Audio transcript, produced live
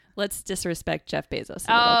Let's disrespect Jeff Bezos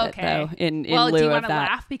a little bit, though, in lieu do you of want to that.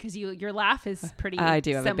 laugh? Because your laugh is pretty I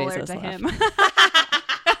do have similar a Bezos to laugh.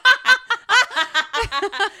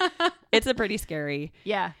 him. It's a pretty scary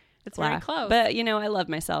Yeah, it's very laugh. close. But, I love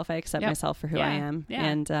myself. I accept myself for who I am. Yeah.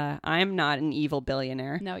 And I'm not an evil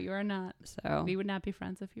billionaire. No, you are not. So We would not be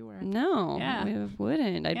friends if you were. no, Yeah. we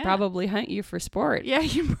wouldn't. I'd Yeah. probably hunt you for sport. Yeah,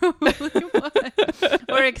 you probably would.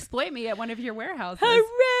 Or exploit me at one of your warehouses.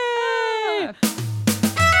 Hooray!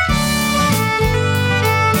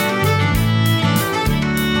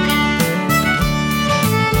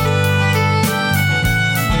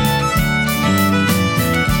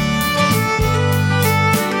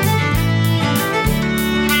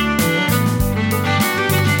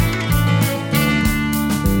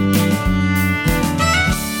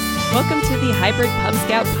 Welcome to the Hybrid Pub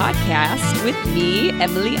Scout podcast with me,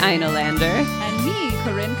 Emily Einolander. And me,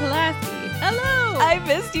 Corinne Kolaski. Hello. I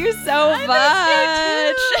missed you so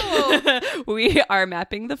I much. We are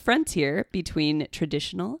mapping the frontier between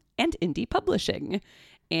traditional and indie publishing.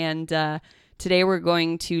 And today we're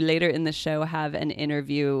going to, later in the show, have an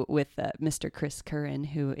interview with Mr. Chris Curran,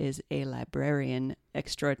 who is a librarian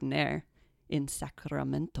extraordinaire in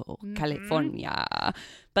Sacramento, California.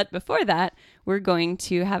 But before that, we're going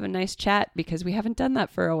to have a nice chat because we haven't done that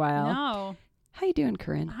for a while. No. How you doing,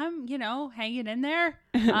 Corinne? I'm, hanging in there.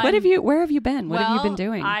 Where have you been? What have you been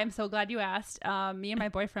doing? I'm so glad you asked. Me and my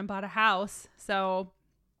boyfriend bought a house, so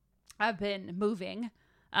I've been moving.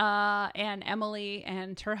 And Emily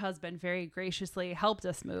and her husband very graciously helped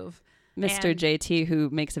us move. Mr. And- JT, who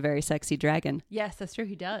makes a very sexy dragon. Yes, that's true.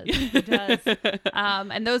 He does. He does.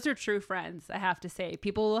 And those are true friends, I have to say.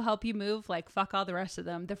 People will help you move, like fuck all the rest of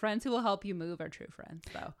them. The friends who will help you move are true friends.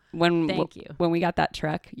 So thank you. When we got that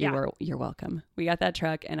truck, Yeah. you're welcome. We got that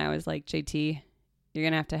truck, and I was like, JT, you're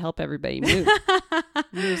gonna have to help everybody move. And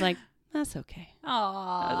he was like, that's okay. Aww.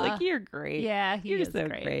 I was like, you're great. Yeah, he You're is so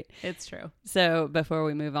great. great. It's true. So before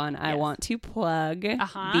we move on, I Yes. want to plug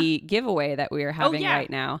Uh-huh. the giveaway that we are having yeah. right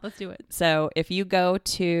now. Let's do it. So if you go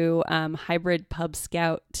to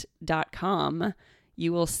hybridpubscout.com,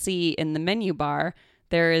 you will see in the menu bar,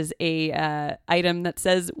 there is a item that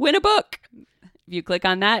says win a book. If you click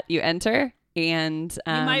on that, you enter, and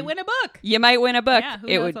You might win a book. You might win a book. Yeah, who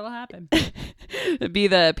it knows would what'll happen? be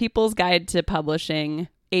the People's Guide to Publishing,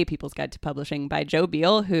 A People's Guide to Publishing by Joe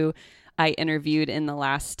Beal, who I interviewed in the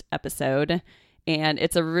last episode. And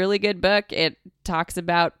it's a really good book. It talks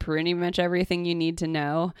about pretty much everything you need to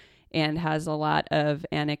know and has a lot of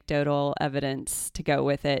anecdotal evidence to go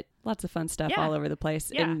with it. Lots of fun stuff Yeah. all over the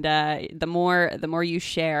place. Yeah. And the more you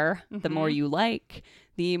share, the more Mhm. you like,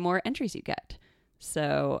 the more entries you get.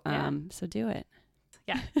 So Yeah. so do it.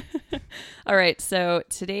 Yeah. All right. So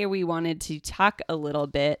today we wanted to talk a little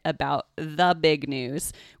bit about the big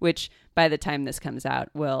news, which by the time this comes out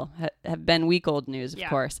will have been week-old news, of Yeah,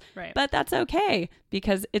 course. right. But that's okay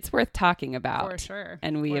because it's worth talking about. For sure.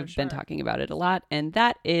 And we For have been sure. talking about it a lot. And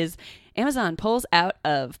that is Amazon pulls out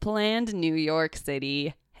of planned New York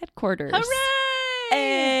City headquarters. Hooray!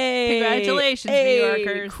 Hey! Congratulations, Hey, New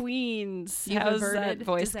Yorkers. Queens. You've How's that averted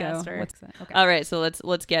voice disaster. go? What's Okay. All right, so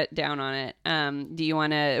let's get down on it. Do you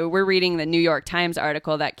want to? We're reading the New York Times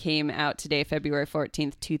article that came out today, February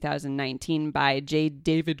 14th, 2019, by J.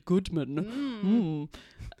 David Goodman.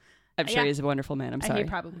 I'm sure Yeah. he's a wonderful man. I'm sorry. He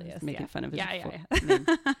probably is. Making fun of his Yeah. name.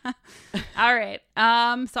 All right.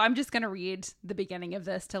 So I'm just going to read the beginning of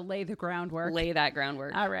this to lay the groundwork. Lay that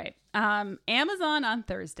groundwork. All right. Amazon on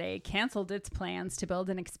Thursday canceled its plans to build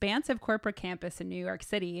an expansive corporate campus in New York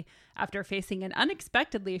City after facing an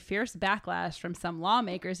unexpectedly fierce backlash from some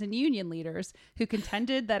lawmakers and union leaders who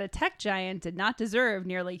contended that a tech giant did not deserve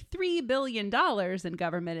nearly $3 billion in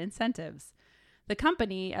government incentives. The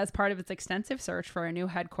company, as part of its extensive search for a new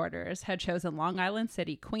headquarters, had chosen Long Island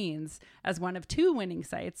City, Queens, as one of two winning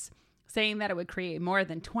sites, saying that it would create more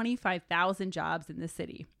than 25,000 jobs in the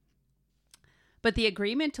city. But the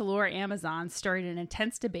agreement to lure Amazon stirred an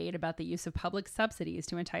intense debate about the use of public subsidies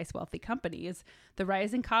to entice wealthy companies, the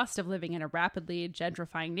rising cost of living in a rapidly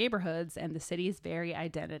gentrifying neighborhoods, and the city's very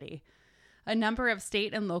identity. A number of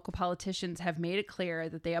state and local politicians have made it clear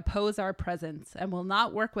that they oppose our presence and will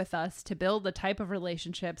not work with us to build the type of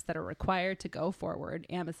relationships that are required to go forward,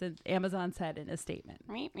 Amazon said in a statement.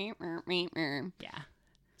 Yeah.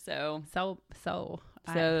 So So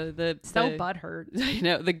butthurt. I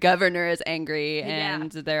know the governor is angry, Yeah.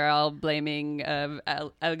 and they're all blaming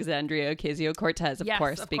Alexandria Ocasio-Cortez, of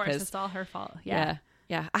course, Yes, of because course, it's all her fault. Yeah.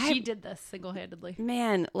 I She did this single-handedly.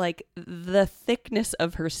 man, like the thickness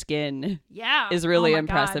of her skin Yeah. is really Oh my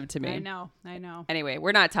impressive God. to me. I know. Anyway,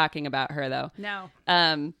 we're not talking about her though. No.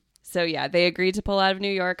 So, yeah, they agreed to pull out of New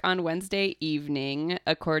York on Wednesday evening,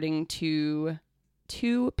 according to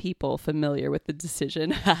 2 people familiar with the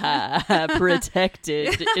decision.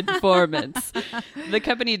 Protected informants. The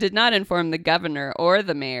company did not inform the governor or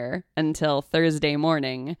the mayor until Thursday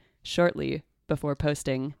morning, shortly before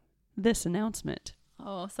posting this announcement.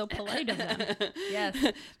 Oh, so polite of them. Yes.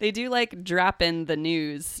 They do like drop in the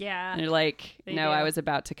news. Yeah. They're like, They no, do. I was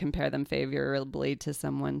about to compare them favorably to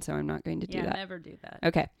someone, so I'm not going to do that. Never do that.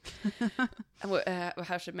 Okay.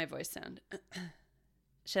 How should my voice sound?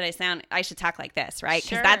 I should talk like this, right? Because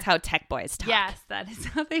Sure. that's how tech boys talk. Yes, that is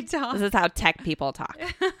how they talk. This is how tech people talk.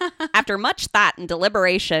 After much thought and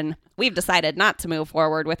deliberation, we've decided not to move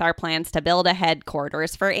forward with our plans to build a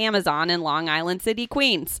headquarters for Amazon in Long Island City,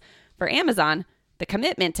 Queens. For Amazon, the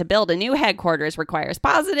commitment to build a new headquarters requires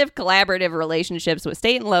positive, collaborative relationships with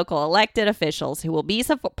state and local elected officials who will be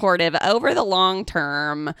supportive over the long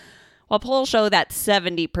term. While polls show that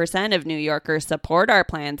 70% of New Yorkers support our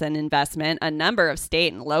plans and investment, a number of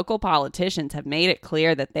state and local politicians have made it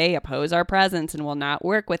clear that they oppose our presence and will not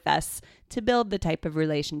work with us to build the type of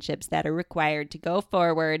relationships that are required to go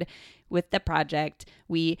forward with the project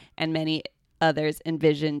we and many others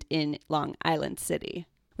envisioned in Long Island City.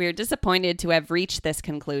 We are disappointed to have reached this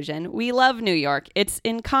conclusion. We love New York, its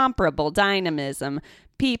incomparable dynamism,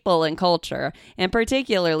 people, and culture, and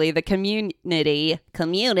particularly the community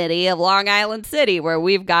of Long Island City, where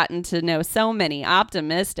we've gotten to know so many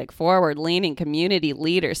optimistic, forward-leaning community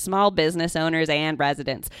leaders, small business owners, and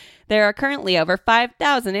residents. There are currently over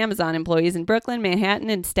 5,000 Amazon employees in Brooklyn, Manhattan,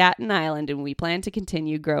 and Staten Island, and we plan to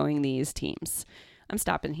continue growing these teams. I'm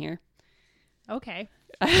stopping here. Okay.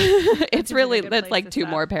 It's really, good that's place like to 2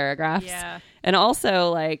 stop. more paragraphs. Yeah. And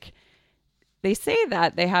also, like, they say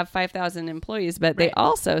that they have 5,000 employees, but they Right.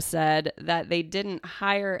 also said that they didn't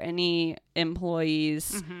hire any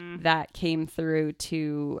employees that came through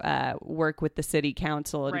to work with the city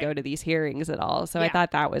council and Right. go to these hearings at all. So I Yeah.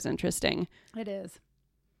 thought that was interesting. It is.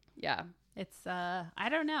 Yeah. It's, I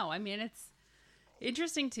don't know. I mean, it's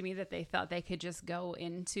interesting to me that they thought they could just go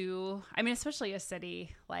into, I mean, especially a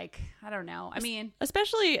city, like, I don't know. I mean,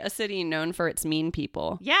 Especially a city known for its mean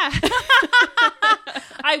people. yeah.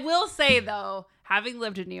 I will say, though, having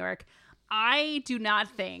lived in New York, I do not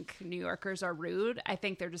think New Yorkers are rude. I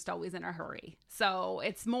think they're just always in a hurry. So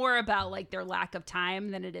it's more about like their lack of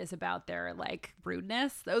time than it is about their like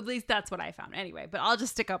rudeness. At least that's what I found. Anyway, but I'll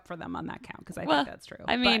just stick up for them on that count because I think that's true.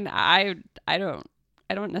 I mean, But- I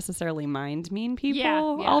don't necessarily mind mean people Yeah.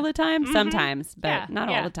 all the time. Mhm. Sometimes, but Yeah, not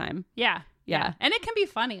yeah. all the time. Yeah. Yeah. And it can be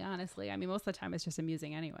funny, honestly. I mean, most of the time it's just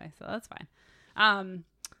amusing anyway, so that's fine.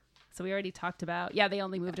 So we already talked about, they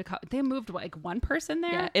only moved they moved like one person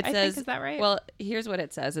there. Yeah, it I says, think, is that right? Well, here's what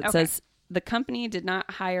it says. It Okay. says the company did not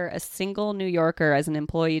hire a single New Yorker as an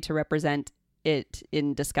employee to represent it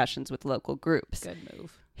in discussions with local groups. Good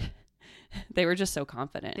move. They were just so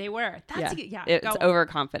confident. They were. That's yeah, yeah. it's go-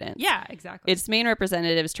 overconfidence. Yeah, exactly. Its main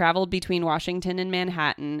representatives traveled between Washington and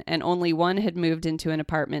Manhattan, and only one had moved into an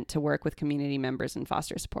apartment to work with community members and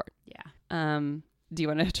foster support. Yeah. Do you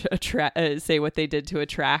want to say what they did to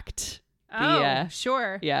attract?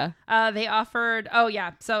 Sure. Yeah. They offered,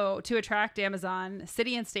 so to attract Amazon,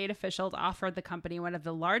 city and state officials offered the company one of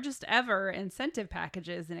the largest ever incentive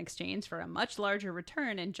packages in exchange for a much larger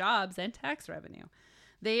return in jobs and tax revenue.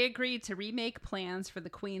 They agreed to remake plans for the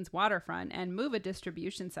Queens waterfront and move a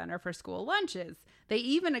distribution center for school lunches. They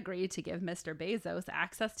even agreed to give Mr. Bezos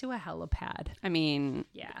access to a helipad. I mean,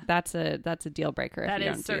 Yeah. that's a deal breaker if That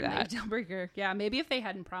you is don't do certainly a that. deal breaker. Yeah, maybe if they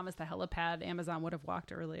hadn't promised the helipad, Amazon would have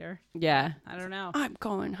walked earlier. Yeah. I don't know. I'm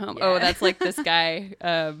going home. Yeah. Oh, that's like this guy,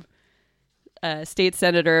 State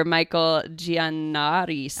Senator Michael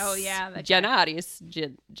Giannaris. Oh, yeah, that guy. Giannaris.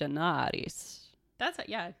 That's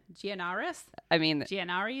Giannaris? I mean,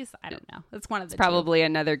 Giannaris? I don't know. It's one of the probably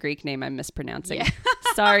another Greek name I'm mispronouncing. Yeah.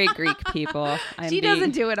 Sorry, Greek people. two. She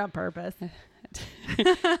doesn't do it on purpose.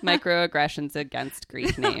 Microaggressions against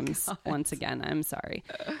Greek names. God. Once again, I'm sorry.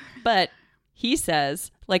 But he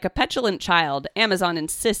says, like a petulant child, Amazon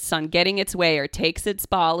insists on getting its way or takes its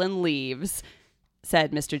ball and leaves,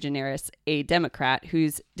 said Mr. Giannaris, a Democrat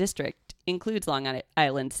whose district includes Long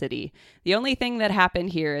Island City. The only thing that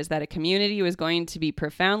happened here is that a community who was going to be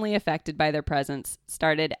profoundly affected by their presence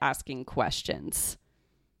started asking questions.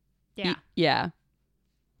 Yeah. Yeah.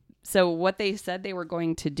 So what they said they were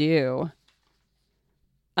going to do,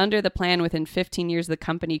 under the plan, within 15 years, the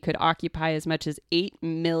company could occupy as much as 8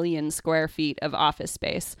 million square feet of office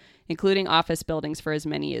space, including office buildings for as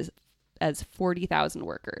many as 40,000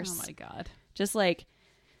 workers. Oh my God. Just like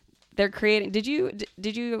they're creating. Did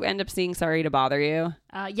you end up seeing Sorry to Bother You?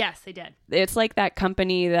 Yes, they did. It's like that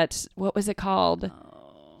company that's, what was it called?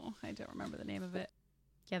 Oh. I don't remember the name of it.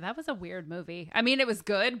 Yeah, that was a weird movie. I mean, it was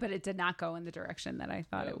good, but it did not go in the direction that I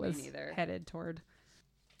thought it was headed toward.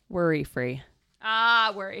 Worry free.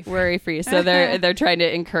 Worry free. Worry free. So they're trying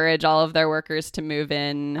to encourage all of their workers to move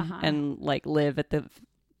in and like live at the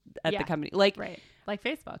company, like like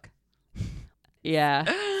Facebook. Yeah.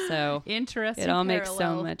 So interesting. It all makes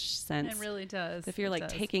so much sense. It really does. If you're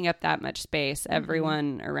taking up that much space,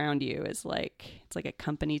 everyone around you is like, it's like a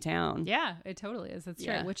company town. Yeah, it totally is. That's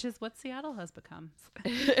true. Which is what Seattle has become.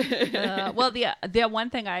 Well, the one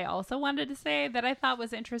thing I also wanted to say that I thought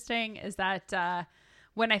was interesting is that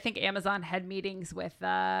when I think Amazon had meetings with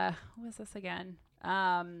what was this again?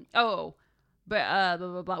 Blah,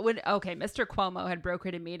 blah, blah. Mr. Cuomo had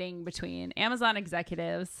brokered a meeting between Amazon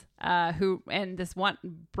executives and this one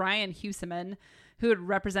Brian Huseman, who had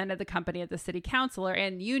represented the company at the city councilor,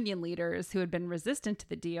 and union leaders who had been resistant to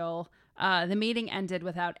the deal. The meeting ended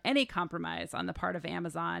without any compromise on the part of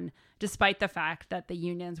Amazon, despite the fact that the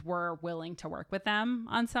unions were willing to work with them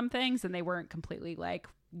on some things, and they weren't completely like,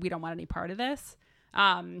 we don't want any part of this.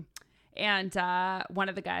 And one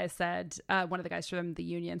of the guys from the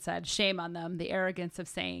union said, shame on them, the arrogance of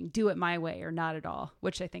saying, do it my way or not at all,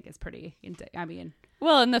 which I think is pretty,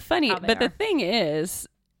 well, and the thing is,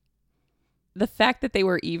 the fact that they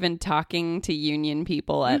were even talking to union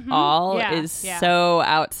people at all is so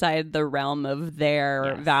outside the realm of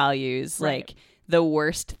their values. Right. Like, the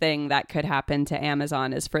worst thing that could happen to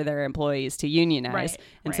Amazon is for their employees to unionize.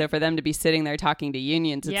 And so for them to be sitting there talking to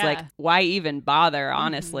unions, it's like, why even bother,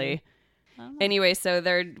 honestly? Anyway, so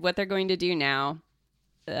what they're going to do now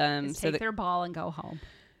is take their ball and go home.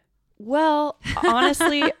 Well,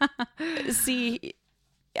 honestly, see,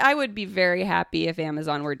 I would be very happy if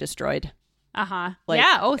Amazon were destroyed.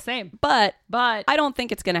 Same. But I don't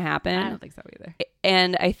think it's going to happen. I don't think so either.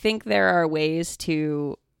 And I think there are ways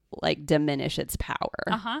to like diminish its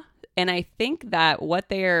power. And I think that what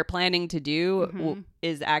they are planning to do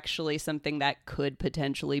is actually something that could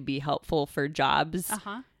potentially be helpful for jobs.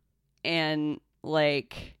 And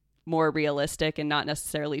like more realistic and not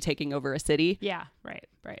necessarily taking over a city. Yeah, right.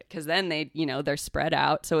 Because then they're spread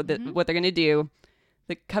out. So what they're going to do,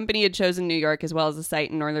 the company had chosen New York as well as a site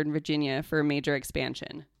in Northern Virginia for a major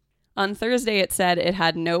expansion. On Thursday, it said it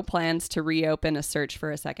had no plans to reopen a search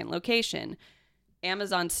for a second location.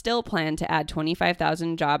 Amazon still planned to add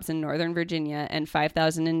 25,000 jobs in Northern Virginia and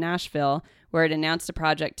 5,000 in Nashville, where it announced a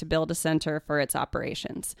project to build a center for its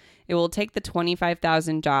operations. It will take the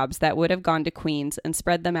 25,000 jobs that would have gone to Queens and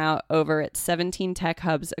spread them out over its 17 tech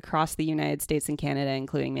hubs across the United States and Canada,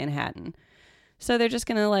 including Manhattan. So they're just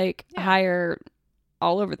going to hire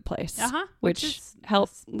all over the place, which is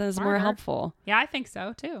more helpful. Yeah, I think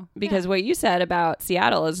so too. Because what you said about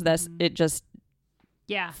Seattle is this, it just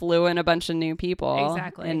flew in a bunch of new people.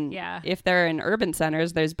 Exactly. And if they're in urban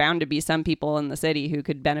centers, there's bound to be some people in the city who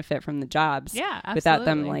could benefit from the jobs. Yeah, absolutely. Without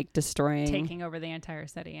them like taking over the entire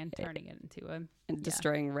city and turning it into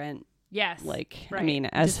destroying rent. Yes. Like, right. I mean,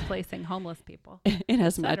 displacing homeless people. In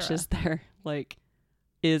as much as there like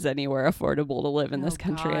is anywhere affordable to live in this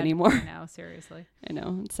country anymore. I know, seriously. I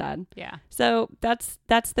know, it's sad. Yeah. So that's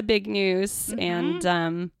the big news.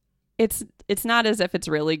 And it's not as if it's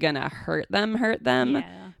really gonna hurt them,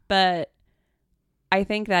 but I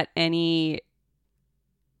think that any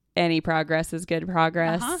progress is good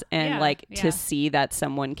progress, and to see that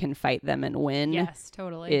someone can fight them and win. Yes,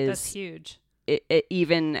 totally. That's huge. It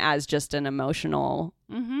even as just an emotional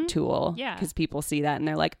tool, because people see that and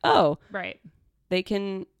they're like, oh, right, they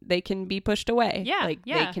can be pushed away.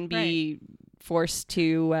 They can be forced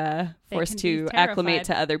to acclimate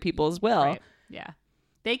to other people's will. Right. Yeah.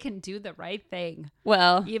 They can do the right thing.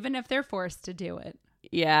 Well, even if they're forced to do it.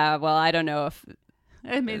 Yeah. Well, I don't know if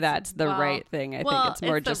that's the right thing. I think it's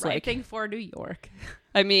more just the right like thing for New York.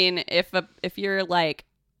 I mean, if you're like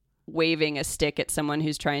waving a stick at someone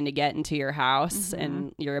who's trying to get into your house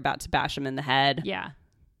and you're about to bash them in the head. Yeah.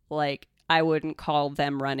 Like, I wouldn't call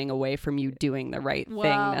them running away from you doing the right thing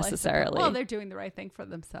necessarily. Well, they're doing the right thing for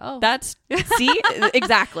themselves. See,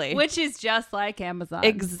 exactly. Which is just like Amazon.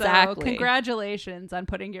 Exactly. So congratulations on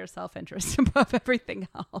putting your self-interest above everything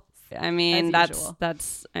else. I mean,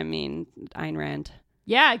 that's Ayn Rand.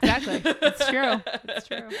 Yeah, exactly. It's true. It's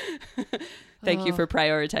true. Thank you for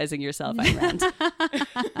prioritizing yourself, Ayn Rand.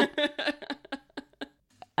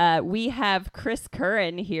 We have Chris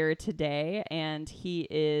Curran here today, and he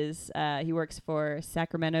works for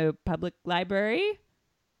Sacramento Public Library.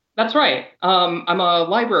 That's right. I'm a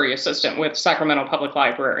library assistant with Sacramento Public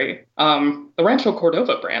Library, the Rancho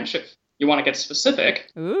Cordova branch, if you want to get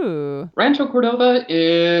specific. Ooh. Rancho Cordova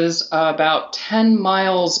is about 10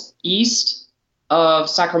 miles east of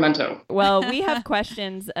Sacramento. Well, we have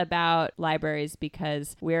questions about libraries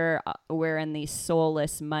because we're in the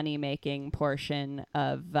soulless money making portion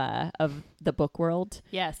of the book world.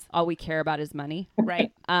 Yes. All we care about is money.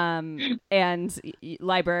 Right. And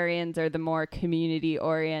librarians are the more community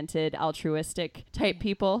oriented, altruistic type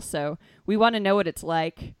people. So we want to know what it's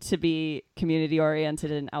like to be community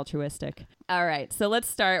oriented and altruistic. All right. So let's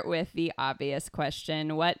start with the obvious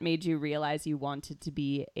question. What made you realize you wanted to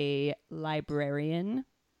be a librarian?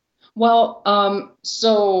 Well,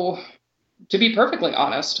 so to be perfectly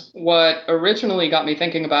honest, what originally got me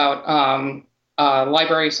thinking about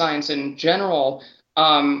library science in general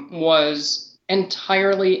was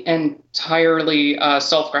entirely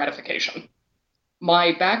self-gratification.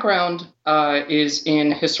 My background is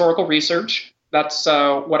in historical research. That's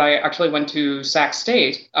what I actually went to Sac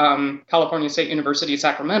State, California State University,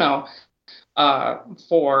 Sacramento,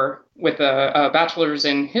 with a bachelor's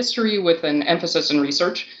in history with an emphasis in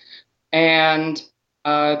research. And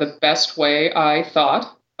the best way I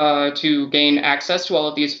thought to gain access to all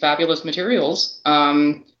of these fabulous materials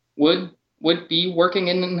would be working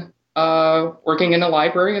in a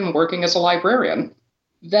library and working as a librarian.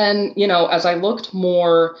 Then, as I looked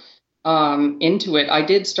more into it, I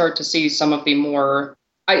did start to see some of the more.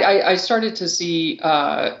 I started to see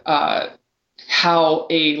how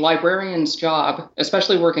a librarian's job,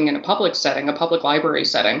 especially working in a public setting, a public library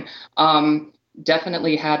setting,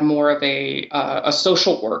 definitely had more of a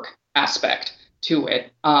social work aspect to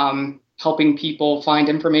it, helping people find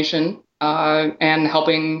information and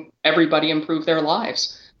helping everybody improve their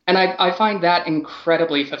lives. And I find that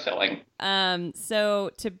incredibly fulfilling.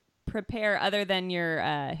 So to prepare, other than your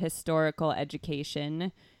historical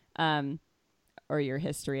education, or your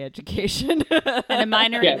history education, and a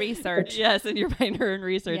minor in research. Yes, and your minor in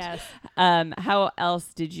research. Yes. How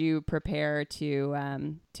else did you prepare to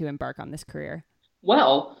embark on this career?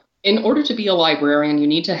 Well, in order to be a librarian, you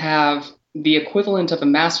need to have the equivalent of a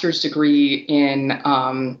master's degree in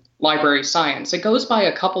library science. It goes by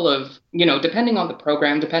a couple of, depending on the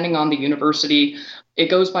program, depending on the university, it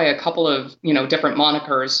goes by a couple of, different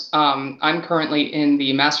monikers. I'm currently in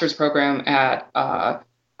the master's program at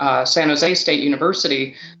San Jose State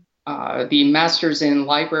University, the master's in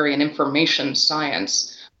library and information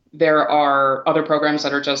science. There are other programs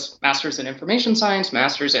that are just master's in information science,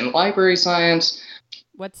 master's in library science.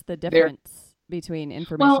 What's the difference between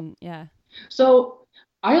information? Well, so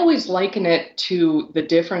I always liken it to the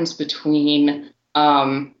difference between,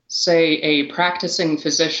 say, a practicing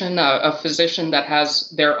physician, a physician that has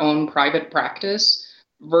their own private practice,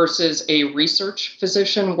 versus a research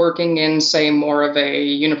physician working in, say, more of a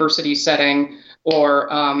university setting or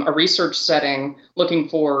a research setting looking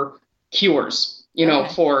for cures,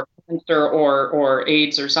 for cancer or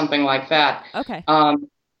AIDS or something like that. Okay.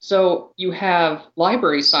 So you have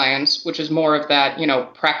library science, which is more of that,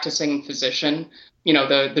 practicing physician,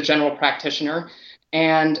 the general practitioner.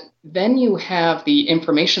 And then you have the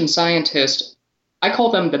information scientist. I call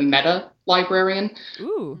them the meta librarian.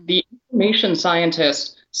 Ooh. The information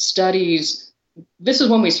scientist studies, this is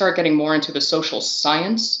when we start getting more into the social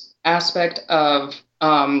science aspect of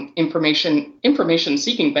information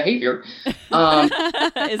seeking behavior.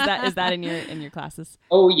 Is that in your classes?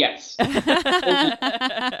 Oh yes. Hear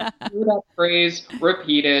that phrase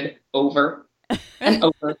repeated over and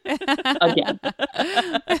over again.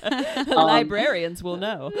 Librarians will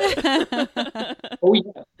know. Oh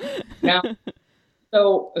yeah. Now,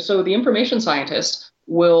 so the information scientist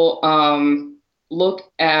will look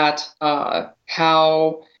at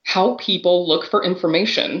how people look for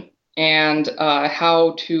information and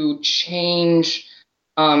how to change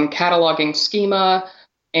cataloging schema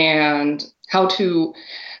and how to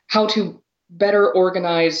better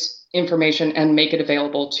organize information and make it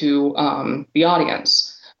available to the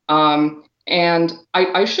audience. And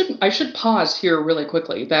I should pause here really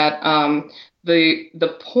quickly that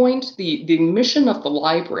the point, the mission of the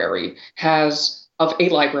library of a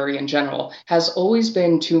library in general has always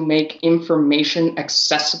been to make information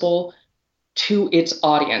accessible to its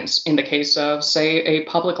audience. In the case of, say, a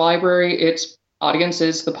public library, its audience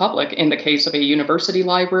is the public. In the case of a university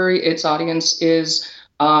library, its audience is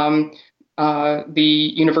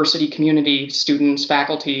the university community, students,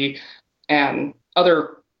 faculty, and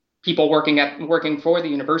other people working for the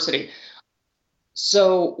university.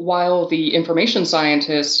 So while the information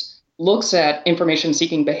scientist looks at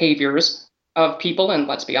information-seeking behaviors of people, and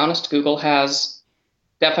let's be honest, Google has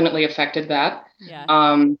definitely affected that. Yeah.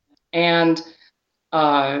 And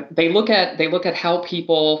they look at how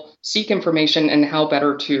people seek information and how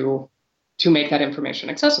better to make that information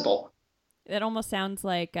accessible. It almost sounds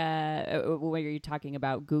like when you're talking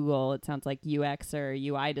about Google, it sounds like UX or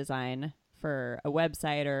UI design for a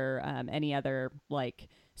website or any other like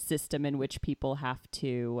system in which people have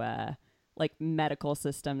to like medical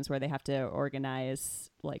systems where they have to organize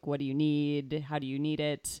like what do you need, how do you need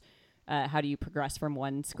it, how do you progress from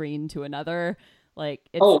one screen to another. Like,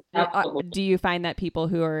 do you find that people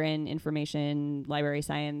who are in information library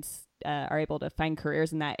science are able to find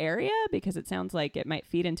careers in that area? Because it sounds like it might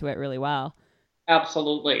feed into it really well.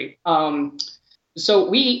 Absolutely. So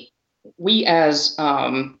we as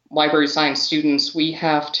library science students, we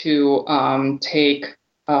have to take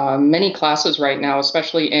many classes right now,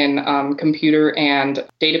 especially in computer and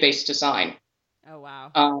database design. Oh,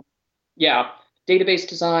 wow. Yeah. Database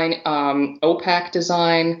design, OPAC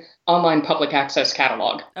design, online public access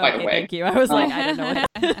catalog, by the way. Thank you. I was like, I don't know what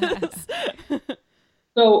that is.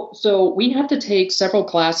 So we have to take several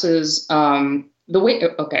classes. Okay,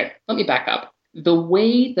 let me back up. The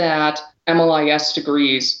way that MLIS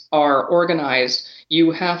degrees are organized,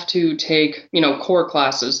 you have to take, core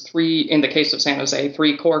classes, 3, in the case of San Jose,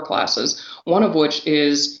 3 core classes, one of which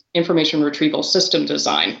is information retrieval system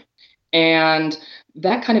design. And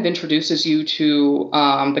that kind of introduces you to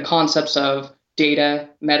the concepts of data,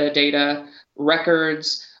 metadata,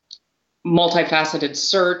 records, multifaceted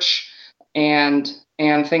search, and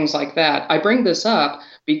things like that. I bring this up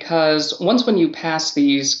because when you pass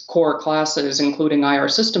these core classes, including IR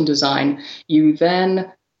system design, you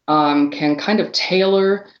then can kind of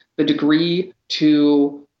tailor the degree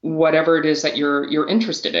to whatever it is that you're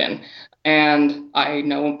interested in. And I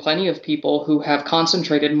know plenty of people who have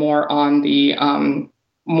concentrated more on the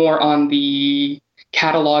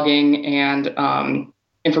cataloging and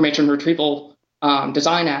information retrieval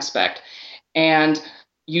design aspect. And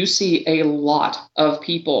you see a lot of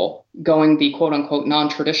people going the quote unquote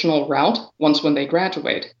non-traditional route when they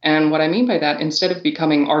graduate. And what I mean by that, instead of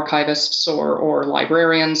becoming archivists or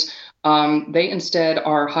librarians, they instead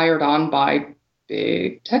are hired on by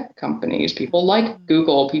big tech companies, people like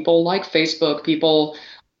Google, people like Facebook, people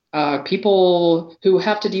who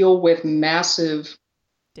have to deal with massive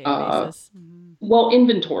databases.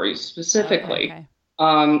 Inventories specifically,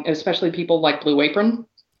 especially people like Blue Apron.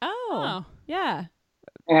 Oh, yeah.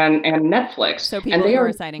 And Netflix. So people who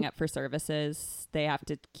are signing up for services, they have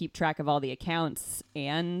to keep track of all the accounts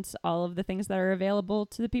and all of the things that are available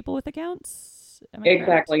to the people with accounts.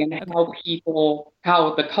 Exactly, and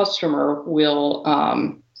how the customer will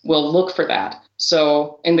look for that.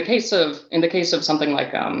 So in the case of something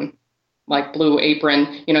like Blue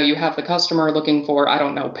Apron, you have the customer looking for, I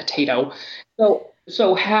don't know, potato.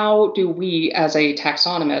 So how do we, as a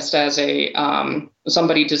taxonomist, as a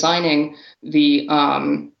somebody designing the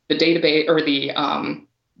database or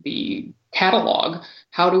the catalog,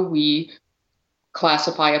 how do we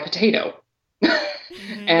classify a potato?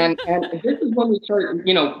 And this is when we start,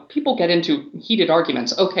 people get into heated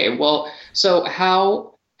arguments. Okay, well, so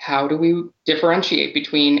how do we differentiate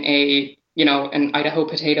between an Idaho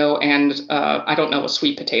potato and I don't know, a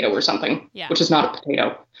sweet potato or something, which is not a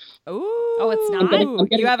potato. Oh, it's not.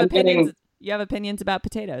 You have opinions. You have opinions about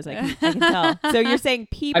potatoes. I can tell. So you're saying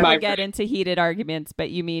people get into heated arguments, but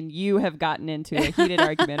you mean you have gotten into a heated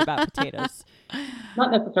argument about potatoes?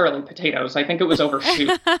 Not necessarily potatoes. I think it was over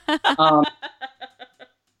shoot.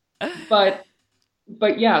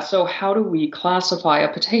 But yeah, so how do we classify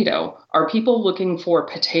a potato? Are people looking for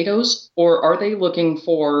potatoes, or are they looking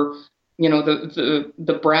for,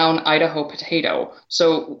 the brown Idaho potato?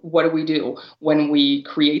 So what do we do when we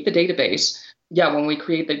create the database? Yeah, when we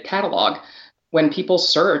create the catalog, when people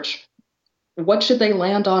search, what should they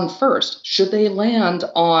land on first? Should they land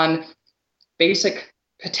on basic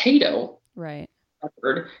potato? Right.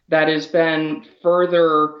 Record that has been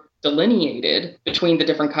further delineated between the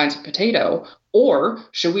different kinds of potato, or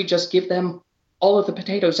should we just give them all of the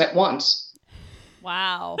potatoes at once?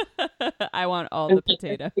 Wow. I want all the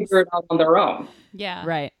potatoes. Figure it out on their own. Yeah.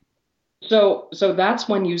 Right. So that's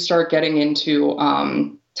when you start getting into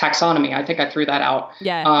taxonomy. I think I threw that out.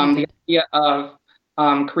 Yeah. The idea of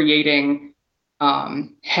creating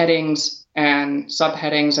headings and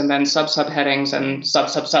subheadings and then sub-subheadings and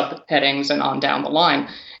sub-sub-subheadings and on down the line.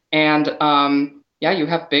 And you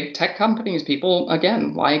have big tech companies, people,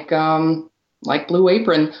 again, like Blue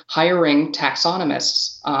Apron, hiring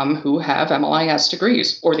taxonomists who have MLIS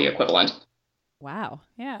degrees or the equivalent. Wow.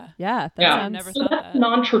 Yeah. Yeah. Never thought that's a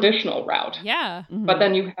non-traditional route. Yeah. Mm-hmm. But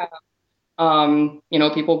then you have,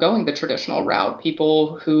 people going the traditional route,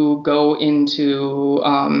 people who go into,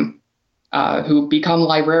 who become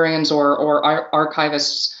librarians or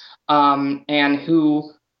archivists, and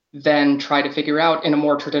who then try to figure out in a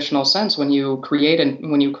more traditional sense when you create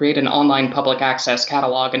an online public access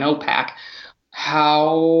catalog, an OPAC,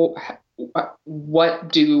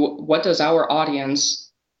 what does our audience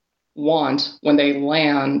want when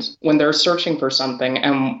they're searching for something,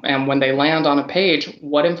 and when they land on a page,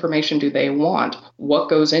 what information do they want? What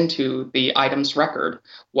goes into the item's record?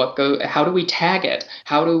 How do we tag it?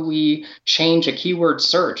 How do we change a keyword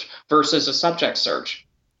search versus a subject search?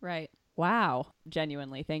 Right. Wow.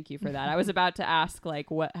 Genuinely, thank you for that. I was about to ask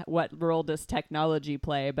what role does technology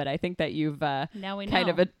play, but I think that you've now we kind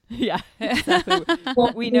know. of exactly.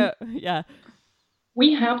 Well, we know. Yeah.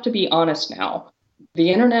 We have to be honest now.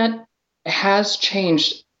 The internet has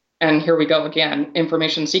changed, and here we go again,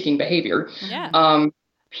 information seeking behavior. Yeah.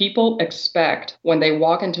 People expect when they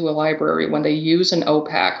walk into a library, when they use an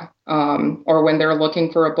OPAC, or when they're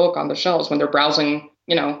looking for a book on the shelves, when they're browsing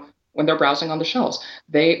on the shelves,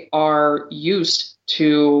 they are used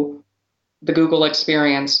to the Google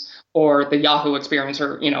experience or the Yahoo experience,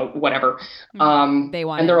 or whatever. They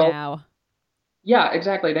want it now. Yeah,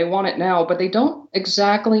 exactly. They want it now, but they don't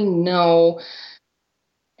exactly know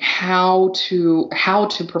how to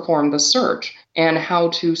perform the search and how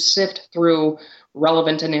to sift through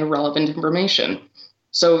relevant and irrelevant information.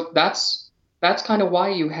 So that's kind of why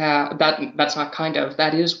you have that. That's not kind of,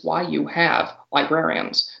 that is why you have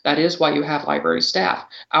librarians. That is why you have library staff.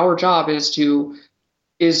 Our job is to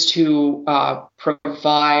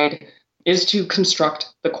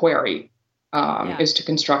construct the query. Is to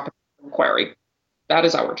construct the query. That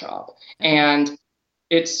is our job. And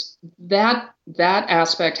it's that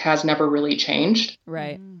aspect has never really changed.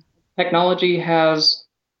 Right. Technology has,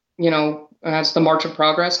 as the march of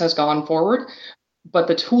progress has gone forward, but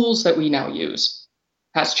the tools that we now use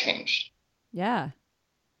has changed. Yeah.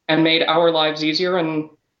 And made our lives easier, and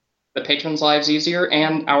the patrons' lives easier,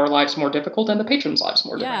 and our lives more difficult, and the patrons' lives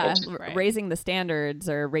more difficult. Yeah, raising the standards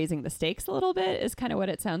or raising the stakes a little bit is kind of what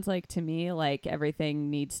it sounds like to me. Like everything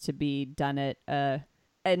needs to be done at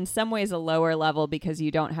in some ways a lower level because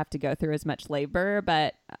you don't have to go through as much labor,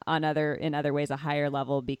 but in other ways a higher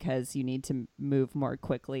level because you need to move more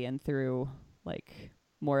quickly and through like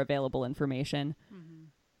more available information.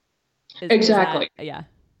 Exactly. Yeah.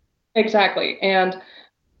 Exactly. And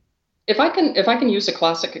if I can use a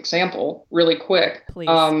classic example really quick. Please.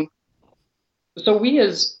 So we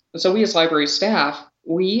as library staff,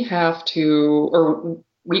 we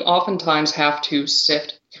oftentimes have to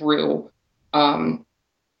sift through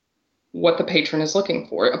what the patron is looking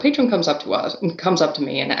for. A patron comes up to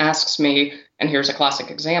me and asks me, and here's a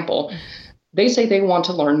classic example. They say they want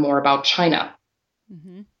to learn more about China.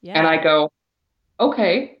 Yeah. And I go,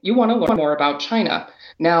 okay, you want to learn more about China.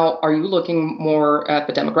 Now, are you looking more at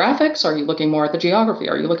the demographics? Are you looking more at the geography?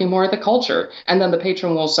 Are you looking more at the culture? And then the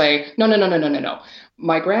patron will say, no.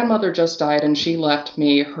 My grandmother just died and she left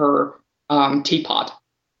me her teapot.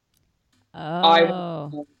 Oh. I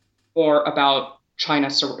want to know more about China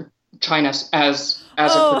as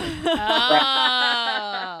oh.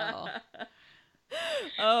 Oh.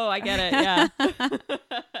 Oh, I get it. Yeah.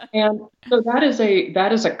 And so that is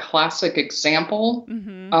a classic example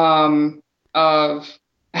of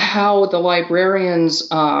how the librarian's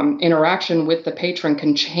interaction with the patron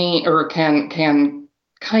can change, or can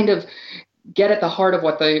kind of get at the heart of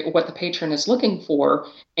what the patron is looking for.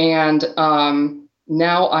 And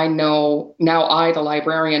now I, the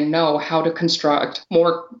librarian, know how to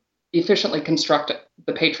more efficiently construct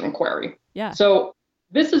the patron query. Yeah. So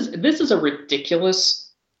this is a ridiculous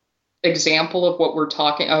example of what we're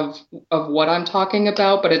talking of what I'm talking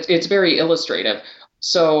about, but it's very illustrative.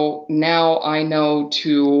 So now I know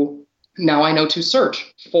to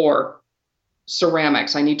search for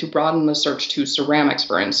ceramics. I need to broaden the search to ceramics,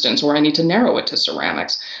 for instance, or I need to narrow it to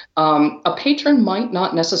ceramics. A patron might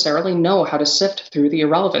not necessarily know how to sift through the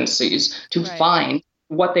irrelevancies to find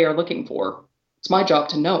what they are looking for. It's my job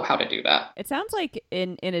to know how to do that. It sounds like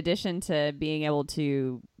in addition to being able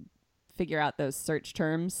to figure out those search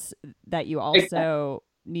terms, that you also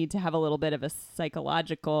need to have a little bit of a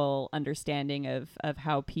psychological understanding of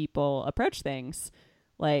how people approach things.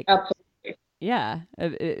 Like, absolutely. Yeah,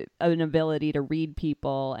 an ability to read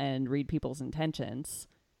people and read people's intentions.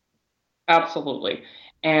 Absolutely.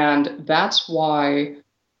 And that's why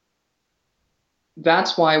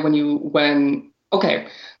okay,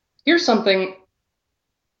 here's something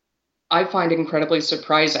I find incredibly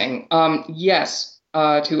surprising. Yes,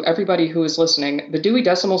 to everybody who is listening, the Dewey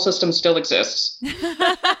Decimal System still exists.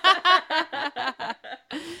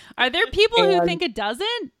 Are there people who think it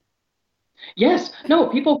doesn't? Yes. No,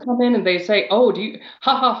 people come in and they say, oh, do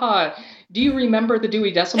you remember the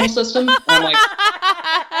Dewey Decimal System? And I'm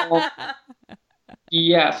like,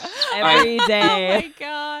 Yes. Every Oh day. my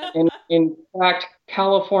god. In fact,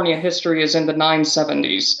 California history is in the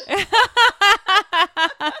 970s.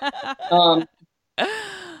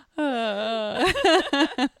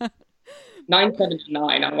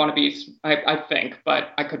 979, I want to be, I think, but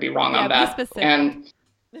I could be wrong on be that. specific. And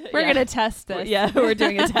We're gonna test this. Yeah, we're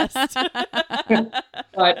doing a test.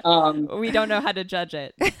 but We don't know how to judge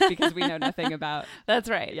it because we know nothing about. That's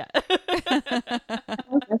right. Yeah.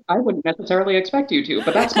 I wouldn't necessarily expect you to,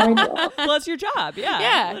 but that's my job. Well, it's your job. Yeah.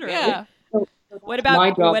 Yeah. Literally. Yeah. What My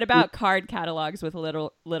about job- what about card catalogs with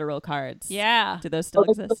literal cards? Yeah. Do those still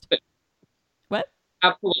Oh, they exist? What?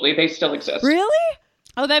 Absolutely, they still exist. Really?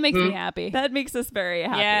 Oh, that makes me happy. That makes us very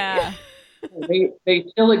happy. Yeah. They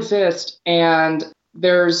still exist, and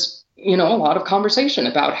there's a lot of conversation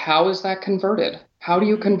about how is that converted? How do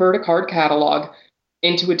you convert a card catalog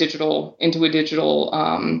into a digital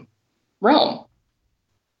realm?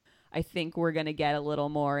 I think we're going to get a little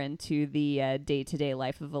more into the day-to-day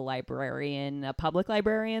life of a librarian, a public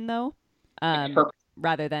librarian, though, Perfect.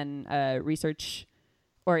 rather than a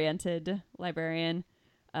research-oriented librarian.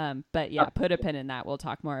 But yeah, put a pin in that. We'll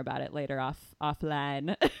talk more about it later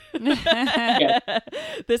offline.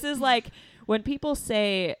 This is like when people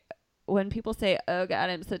say, "Oh God,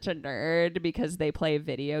 I'm such a nerd," because they play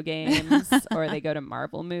video games or they go to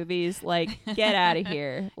Marvel movies. Like, get out of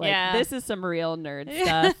here! Like, Yeah. this is some real nerd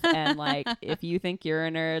stuff. And like, if you think you're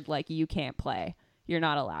a nerd, like, you can't play. You're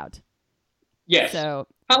not allowed. Yes. So,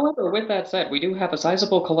 However, with that said, we do have a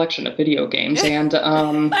sizable collection of video games and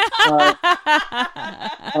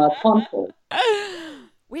consoles.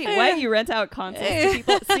 wait, what? You rent out consoles to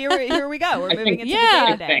people? See, here we go. We're I moving think- into Yeah. the I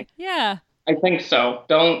day-to-day. think Yeah. I think so.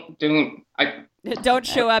 Don't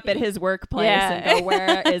show up at his workplace and go,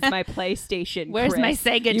 "Where is my PlayStation? Where's my Chris?"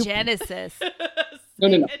 Sega You- Genesis?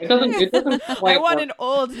 No. It doesn't I quite want work. an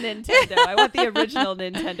old Nintendo. I want the original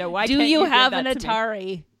Nintendo. Why Do can't you give have that an to me?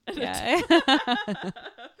 Atari? Yeah.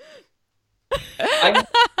 I have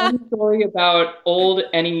one story about old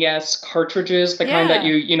NES cartridges, the kind that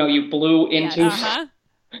you blew into. Uh-huh.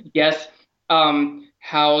 Yes,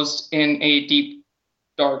 housed in a deep,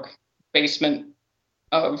 dark basement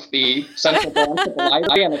of the central branch of the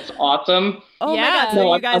library, and it's awesome. Oh Yeah. my god! So No,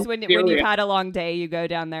 you I'm guys, when you've serious. had a long day, you go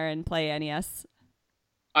down there and play NES.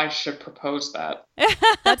 I should propose that.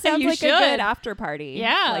 That sounds You like a should. good after party.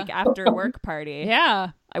 Yeah. like after work party.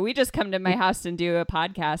 Yeah. We just come to my house and do a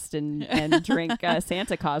podcast and drink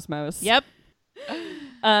Santa Cosmos. Yep.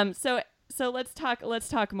 So let's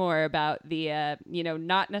talk more about the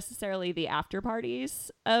not necessarily the after parties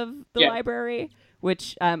of the library,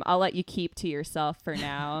 which I'll let you keep to yourself for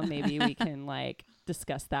now. Maybe we can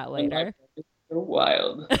discuss that later. It's so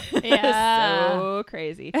wild. Yeah. So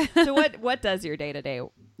crazy. So what does your day to day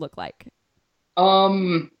look like?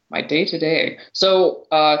 My day to day. So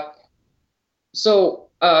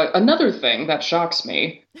another thing that shocks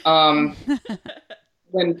me,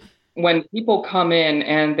 when people come in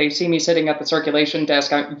and they see me sitting at the circulation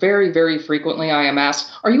desk, very, very frequently I am asked,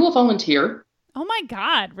 "Are you a volunteer?" Oh my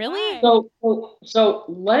God! Really? So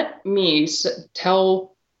let me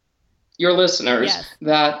tell your listeners Yes.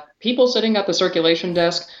 that people sitting at the circulation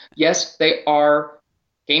desk, yes, they are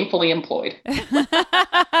gainfully employed.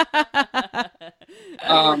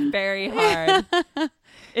 Very hard.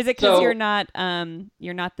 Is it because So- you're not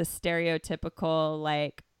the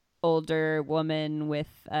stereotypical older woman with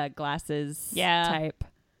glasses Yeah. type?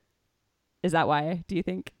 Is that why? Do you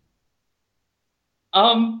think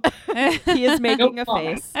he is making No a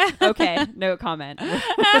comment. face? Okay, no comment.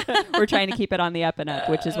 We're trying to keep it on the up and up,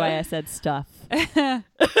 which is why I said stuff No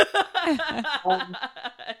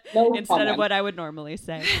instead comment. of what I would normally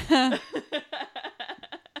say.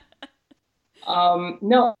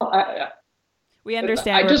 No, We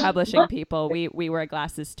understand I we're just- publishing people. We wear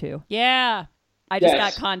glasses too. Yeah. I just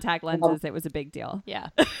Yes. got contact lenses. It was a big deal. Yeah.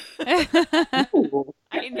 ooh,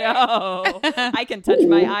 I know. I can touch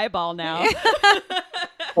my eyeball now.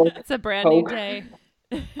 It's a brand new Poke. day.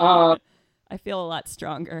 uh, I feel a lot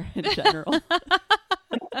stronger in general.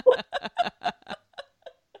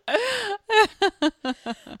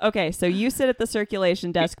 Okay, so you sit at the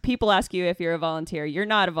circulation desk. People ask you if you're a volunteer. You're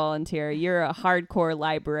not a volunteer. You're a hardcore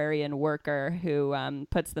librarian worker who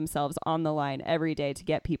puts themselves on the line every day to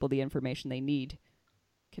get people the information they need.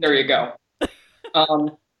 there you go.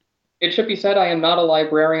 It should be said I am not a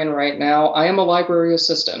librarian right now. I am a library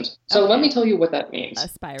assistant. So let me tell you what that means.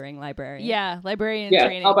 Aspiring librarian. Yeah. Librarian Yeah,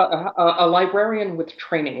 training. how about a librarian with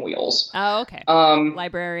training wheels? Oh, okay.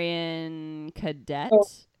 Librarian cadet.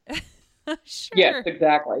 Sure. Yes,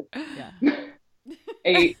 exactly. Yeah.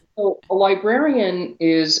 A librarian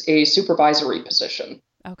is a supervisory position.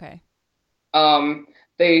 Okay.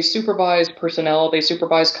 They supervise personnel, they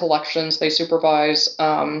supervise collections, they supervise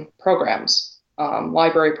programs,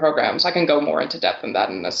 library programs. I can go more into depth in that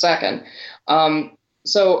in a second.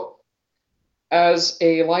 So as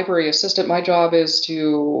a library assistant, my job is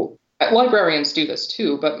to, librarians do this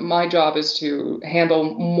too, but my job is to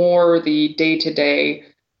handle more the day-to-day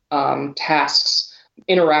tasks,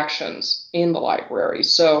 interactions in the library.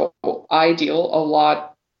 So I deal a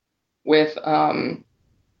lot with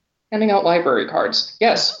handing out library cards.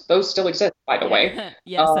 Yes, those still exist, by the way.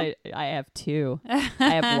 Yes, I have two. I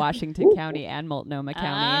have Washington County and Multnomah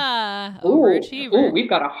County. Overachiever. Ooh, we've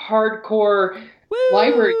got a hardcore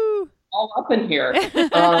library all up in here.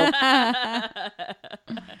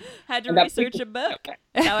 Had to research a book.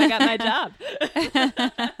 Now I got my job.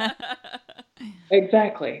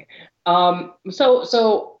 Exactly.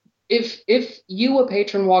 So if you, a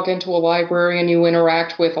patron, walk into a library and you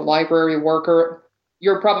interact with a library worker,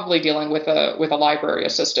 you're probably dealing with a library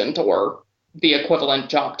assistant or the equivalent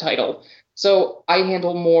job title. So I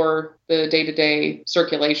handle more the day-to-day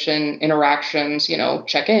circulation, interactions,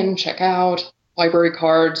 check in, check out, library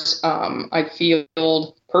cards. I field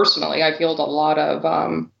a lot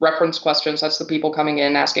of reference questions. That's the people coming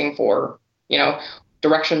in asking for,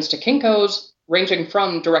 directions to Kinko's, ranging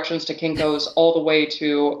from directions to Kinko's all the way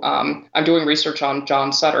to, I'm doing research on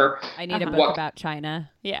John Sutter. I need a book about China.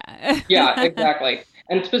 Yeah. Yeah, exactly.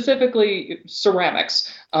 And specifically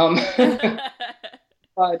ceramics. But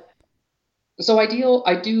so I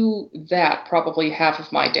do that probably half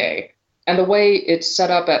of my day. And the way it's set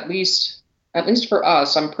up, at least for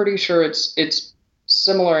us, I'm pretty sure it's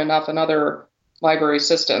similar enough in other library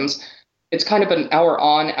systems. It's kind of an hour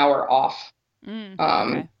on, hour off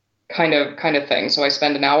Okay. kind of thing. So I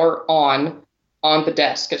spend an hour on the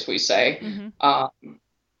desk, as we say, and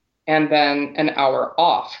then an hour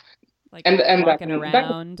off. Like and walking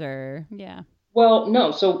around or Yeah. Well,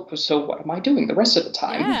 no. So what am I doing the rest of the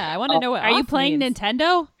time? Yeah, I want to know what. Are you playing means.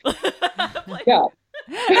 Nintendo? Yeah.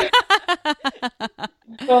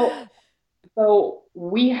 So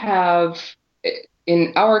we have,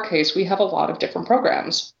 in our case, we have a lot of different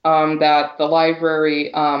programs that the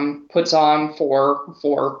library puts on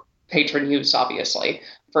for patron use, obviously.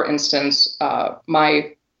 For instance,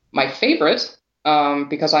 my favorite,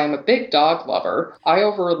 because I am a big dog lover, I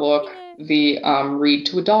overlook the Read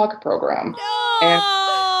to a Dog program.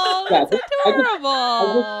 No, that's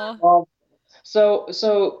adorable. So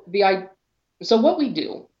what we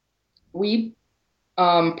do, we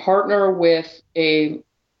partner with a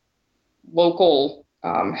local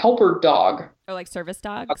helper dog. Or like service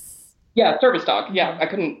dogs. Yeah, service dog. Yeah, I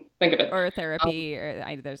couldn't think of it. Or therapy.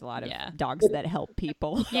 There's a lot of dogs that help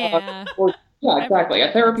people. Yeah. Yeah, exactly.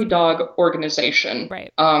 A therapy dog organization.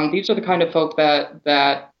 Right. These are the kind of folk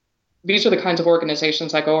that these are the kinds of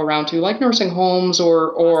organizations I go around to, like nursing homes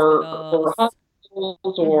or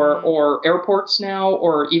hospitals or airports now,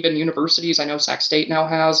 or even universities. I know Sac State now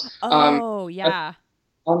has. On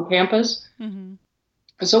campus. Mm-hmm.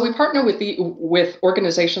 So we partner with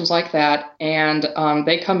organizations like that, and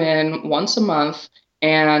they come in once a month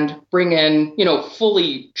and bring in,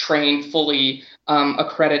 fully trained, fully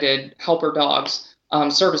accredited helper dogs,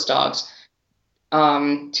 service dogs,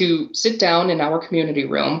 to sit down in our community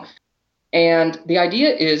room. And the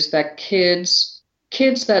idea is that kids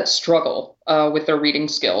that struggle with their reading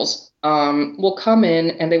skills will come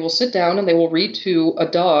in and they will sit down and they will read to a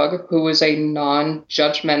dog who is a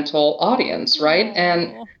non-judgmental audience, right?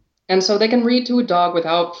 And so they can read to a dog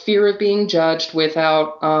without fear of being judged,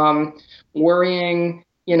 without worrying,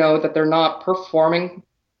 that they're not performing,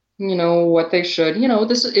 what they should.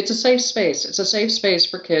 It's a safe space. It's a safe space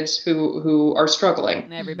for kids who are struggling.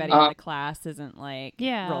 And everybody in the class isn't like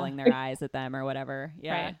rolling their eyes at them or whatever.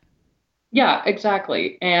 Yeah. Right. Yeah,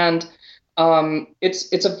 exactly. And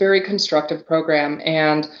it's a very constructive program.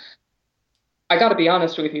 And I got to be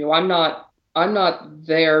honest with you, I'm not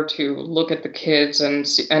there to look at the kids and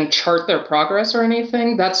chart their progress or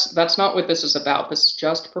anything. That's not what this is about. This is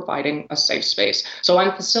just providing a safe space. So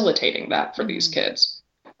I'm facilitating that for these kids.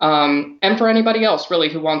 And for anybody else really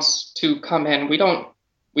who wants to come in. We don't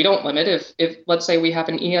limit if let's say we have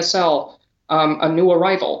an ESL, a new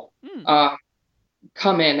arrival,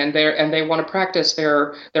 come in and they want to practice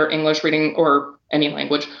their English reading or any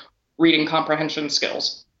language reading comprehension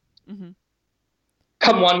skills. Mm-hmm.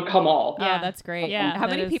 Come one, come all. Yeah, that's great. Yeah, how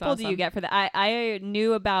many people awesome. do you get for that? I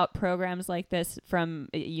knew about programs like this from,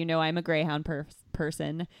 I'm a Greyhound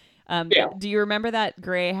person. Yeah. Do you remember that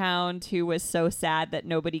greyhound who was so sad that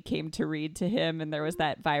nobody came to read to him? And there was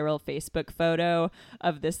that viral Facebook photo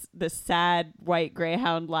of this sad white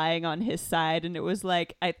greyhound lying on his side. And it was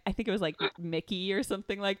like, I think it was like Mickey or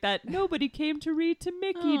something like that. Nobody came to read to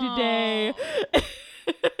Mickey today.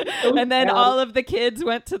 And then all of the kids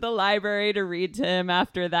went to the library to read to him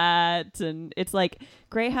after that. And it's like,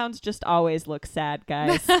 greyhounds just always look sad,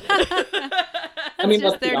 guys. That's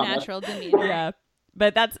just their natural demeanor. Yeah.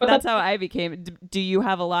 But that's how I became. Do you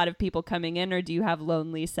have a lot of people coming in, or do you have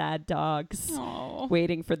lonely, sad dogs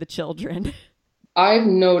waiting for the children? I've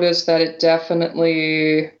noticed that it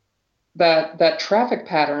definitely, that traffic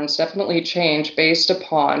patterns definitely change based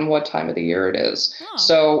upon what time of the year it is. Oh.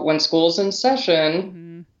 So when school's in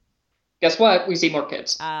session, guess what? We see more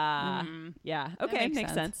kids. Yeah. Okay,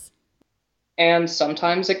 makes sense. And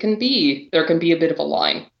sometimes there can be a bit of a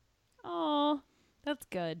line. Oh, that's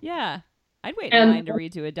good. Yeah. I'd wait in line to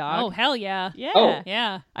read to a dog. Oh, hell yeah. Yeah. Oh.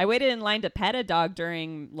 Yeah. I waited in line to pet a dog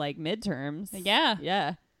during like midterms. Yeah.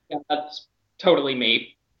 Yeah. Yeah, that's totally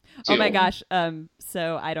me. Too. Oh my gosh.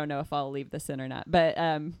 So I don't know if I'll leave this in or not, but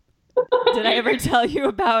did I ever tell you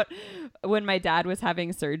about when my dad was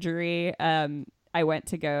having surgery? I went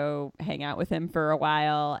to go hang out with him for a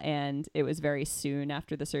while, and it was very soon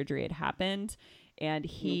after the surgery had happened. And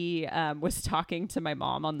he was talking to my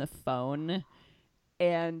mom on the phone,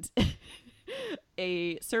 and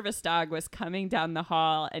a service dog was coming down the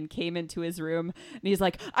hall and came into his room, and he's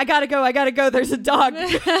like, I gotta go, there's a dog. And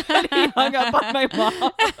he hung up on my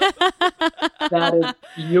mom. That is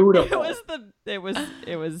beautiful. It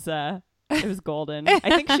was golden.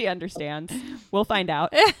 I think she understands. We'll find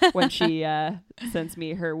out when she sends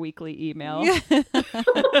me her weekly email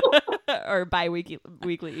or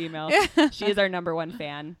weekly email. She is our number one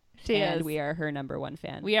fan. She is. We are her number one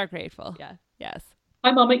fan. We are grateful. Yeah. Yes. Hi,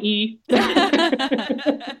 Mama E.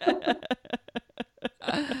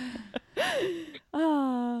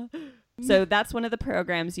 So that's one of the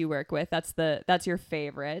programs you work with. That's your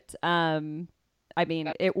favorite. I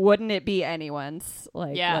mean, wouldn't it be anyone's?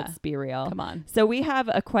 Like, let's be real. Come on. So we have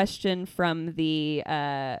a question from the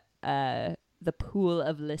pool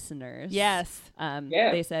of listeners. Yes.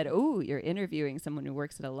 They said, "Oh, you're interviewing someone who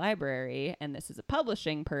works at a library, and this is a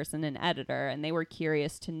publishing person, an editor, and they were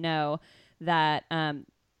curious to know that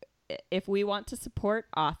if we want to support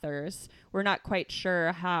authors, we're not quite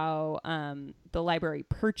sure how the library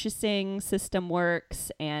purchasing system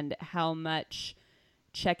works and how much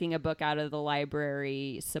checking a book out of the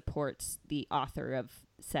library supports the author of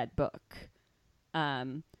said book.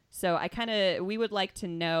 So we would like to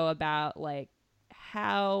know about like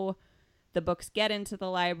how the books get into the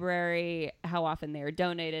library, how often they are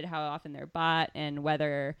donated, how often they're bought, and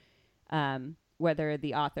whether the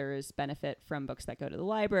authors benefit from books that go to the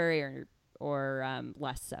library or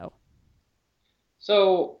less so.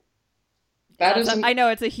 So I know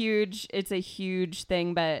it's a huge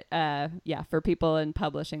thing, but for people in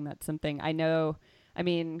publishing, that's something I know. I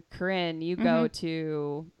mean, Corinne,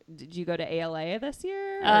 did you go to ALA this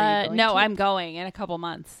year? No, I'm going in a couple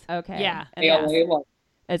months. Okay. Yeah. ALA,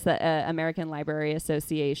 it's the American Library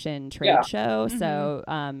Association trade show. Mm-hmm. So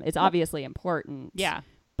it's obviously important. Yeah.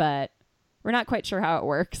 But we're not quite sure how it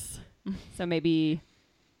works. So maybe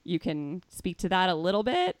you can speak to that a little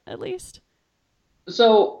bit, at least.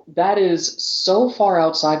 So that is so far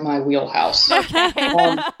outside my wheelhouse.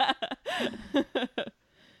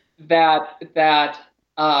 That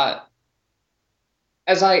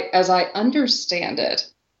as I understand it,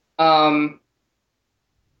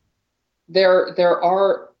 there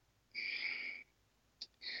are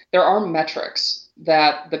metrics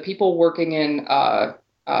that the people working in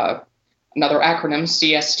another acronym,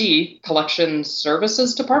 CSD, Collection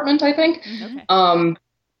Services Department, I think,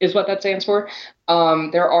 is what that stands for.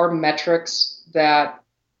 There are metrics that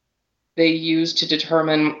they use to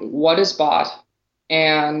determine what is bought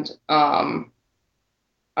and how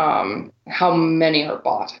many are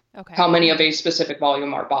bought, how many of a specific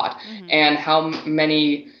volume are bought, and how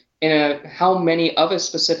many of a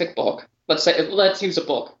specific book. Let's use a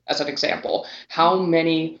book as an example. How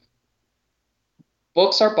many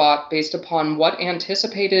books are bought based upon what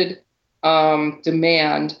anticipated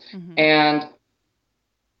demand and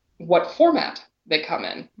what format they come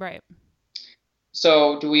in. Right.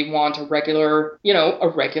 So do we want a regular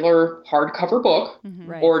hardcover book,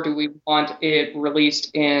 right, or do we want it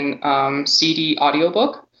released in CD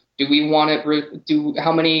audiobook? Do we want it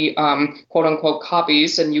how many quote unquote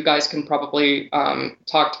copies? And you guys can probably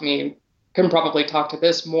talk to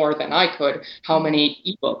this more than I could. How many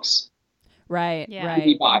ebooks? Right, Yeah. right.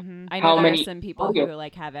 We buy. Mhm. I How know there are many some people audio- who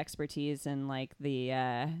like have expertise in like the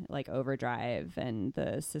like Overdrive and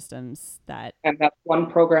the systems that. And that's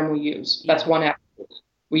one program we use. That's Yeah. one app.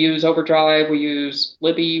 We use Overdrive. We use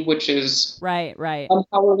Libby, which is Right, right.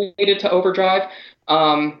 somehow related to Overdrive,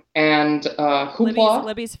 and Hoopla.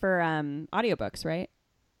 Libby's for audiobooks, right?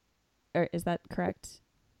 Or is that correct?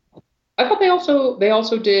 I thought they also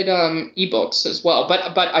did ebooks as well,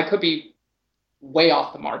 but I could be way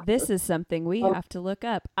off the mark. This is something we have to look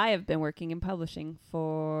up. I have been working in publishing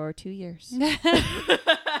for 2 years.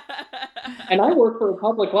 And I work for a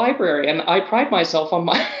public library, and I pride myself on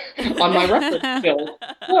my record skills.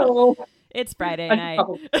 So It's Friday I night.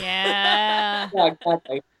 probably- Yeah. yeah,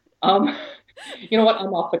 exactly. You know what?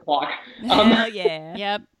 I'm off the clock. Hell yeah.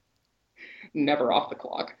 Yep. Never off the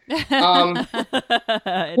clock.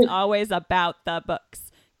 It's always about the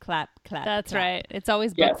books. Clap, clap. That's clap. right. It's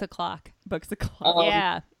always Yeah. books o'clock. Books o'clock.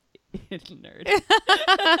 Yeah. Nerd.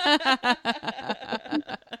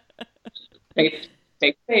 Safe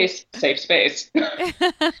space. Safe space.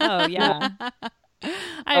 Oh, yeah.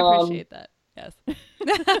 I appreciate that. Yes.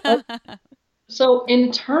 So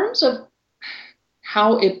in terms of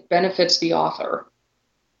how it benefits the author,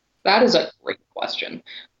 that is a great question.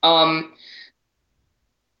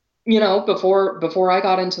 Before I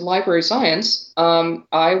got into library science,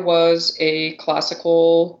 I was a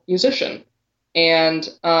classical musician. And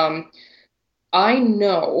I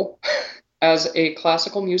know as a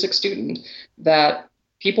classical music student that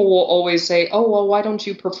people will always say, oh, well, why don't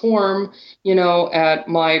you perform, at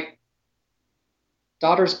my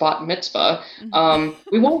daughter's bat mitzvah?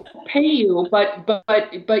 We won't pay you,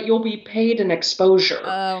 but you'll be paid an exposure.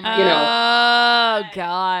 Oh, my Oh,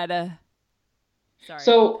 God. Sorry.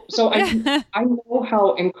 So I know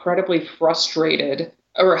how incredibly frustrating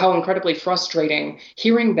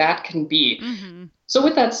hearing that can be. Mhm. So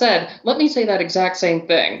with that said, let me say that exact same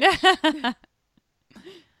thing.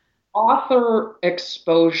 Author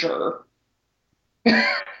exposure. Yeah.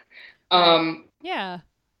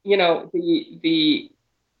 The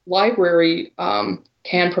library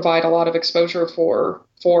can provide a lot of exposure for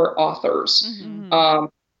authors. Mhm.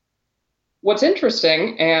 What's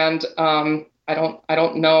interesting, and I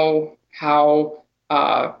don't know how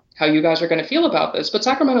you guys are going to feel about this, but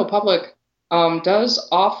Sacramento Public does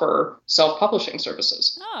offer self-publishing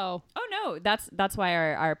services. Oh. Oh no, that's why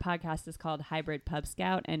our podcast is called Hybrid Pub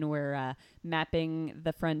Scout, and we're mapping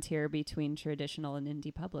the frontier between traditional and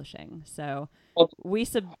indie publishing. So we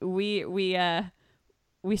support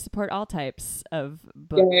all types of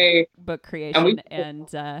Yay. book creation we-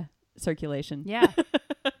 and circulation. Yeah.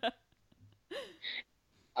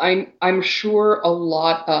 I'm sure a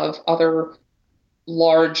lot of other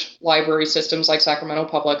large library systems like Sacramento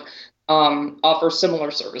Public offer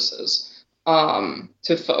similar services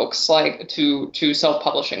to folks, like to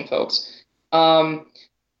self-publishing folks.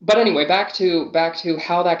 But anyway, back to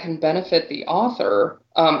how that can benefit the author.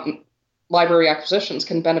 Library acquisitions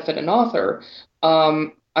can benefit an author.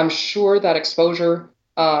 I'm sure that exposure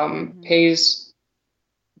plays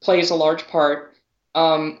a large part.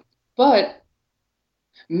 But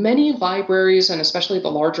many libraries, and especially the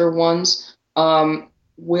larger ones,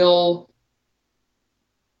 will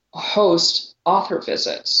host author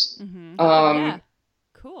visits. Mm-hmm. Yeah.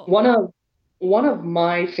 Cool. One of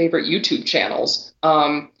my favorite YouTube channels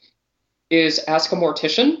is Ask a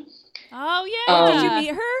Mortician. Oh, yeah. Did you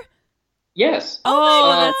meet her? Yes, Oh,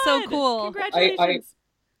 my that's so God. cool. Congratulations.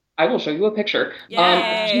 I will show you a picture.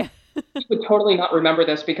 Yay. You would totally not remember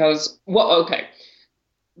this because, well, okay.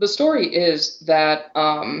 The story is that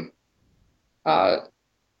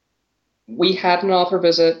we had an author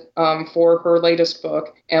visit for her latest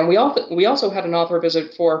book, and we also had an author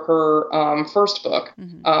visit for her first book.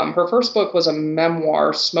 Mhm. Her first book was a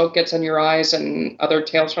memoir, Smoke Gets in Your Eyes and Other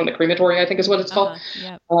Tales from the Crematory, I think is what it's called.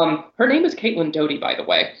 Yep. Her name is Caitlin Doty, by the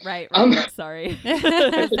way. Right. I Sorry.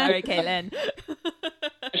 Sorry, Caitlin.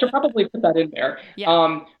 should probably put that in there.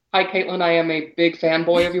 Yeah. Hi, Caitlin. I am a big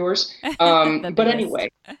fanboy of yours. The But biggest. anyway,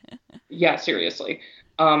 yeah, seriously.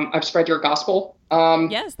 I've spread your gospel.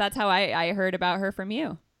 Yes, that's how I heard about her from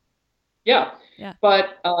you. Yeah. Yeah.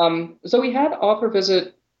 But so we had author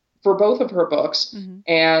visit for both of her books, Mhm.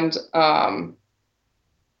 and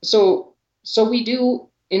so we do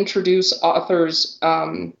introduce authors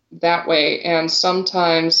that way, and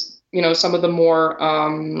sometimes some of the more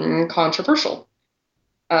controversial,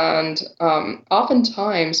 and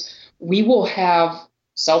oftentimes we will have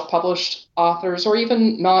self-published authors or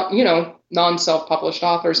even not non-self-published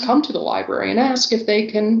authors come to the library and ask if they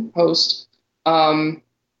can host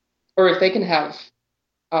or if they can have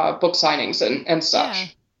book signings and such. Yeah.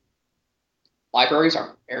 libraries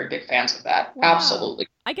are very big fans of that. Wow. Absolutely.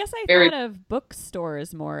 I guess I Very- thought of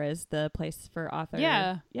bookstores more as the place for authors.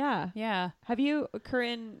 Yeah. Yeah. Yeah, Have you,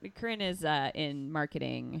 Corinne is in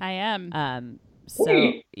marketing. I am. So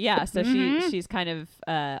Wait. yeah, so Mhm. she's kind of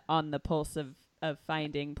on the pulse of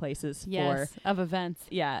finding places Yes, of events. for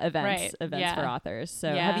events Right, for yeah. authors.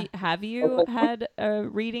 So Yeah. have you Okay. had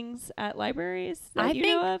readings at libraries that I you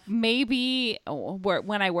think know of? maybe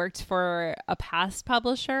when I worked for a past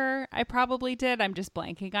publisher, I probably did. I'm just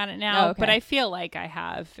blanking on it now, Oh, okay. but I feel like I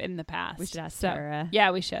have in the past. We should ask so, Sarah. Yeah,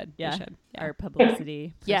 we should. Yeah. We should. Yeah. Our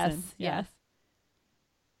publicity Yes. person. Yeah.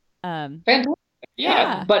 Yes. Fantastic.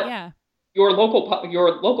 Yeah. But yeah. your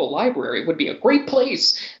local library would be a great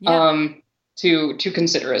place Yeah. to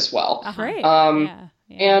consider as well. Uh-huh. Great. Yeah.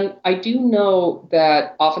 Yeah. And I do know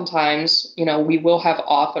that oftentimes, we will have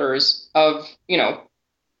authors of,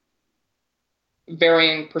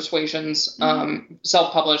 varying persuasions,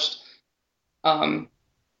 self-published,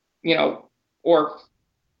 or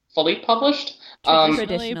fully published.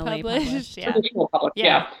 Traditionally published. Yeah. Traditional public,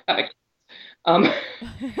 Yeah. that makes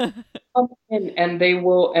and they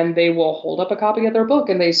will hold up a copy of their book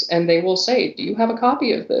and they will say, "Do you have a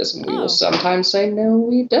copy of this?" And we Oh. will sometimes say, "No,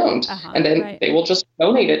 we don't." Uh-huh. And then Right. they will just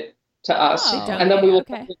donate it to us, Oh. and then we will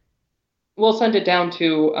Okay. we'll send it down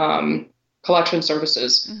to collection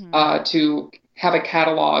services Mhm. to have it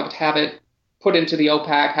cataloged, have it put into the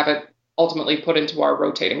OPAC, have it ultimately put into our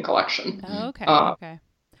rotating collection. Oh, okay. Uh, Okay.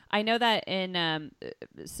 I know that in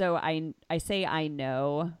so I say I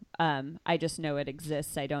know I just know it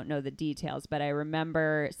exists. I don't know the details, but I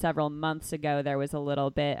remember several months ago there was a little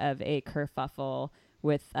bit of a kerfuffle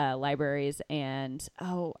with libraries, and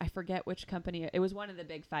I forget which company. It was one of the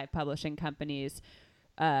big 5 publishing companies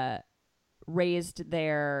raised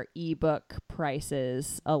their ebook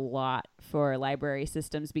prices a lot for library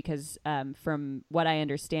systems because from what I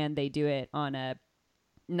understand they do it on a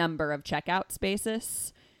number of checkouts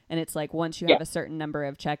basis. And it's like once you have a certain number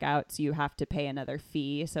of checkouts, you have to pay another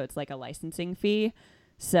fee. So it's like a licensing fee.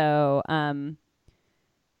 So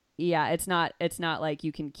it's not like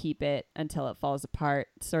you can keep it until it falls apart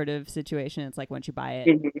sort of situation. It's like once you buy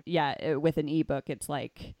it, with an ebook, it's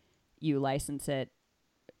like you license it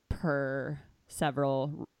per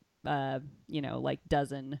several, like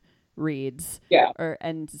dozen reads. Yeah.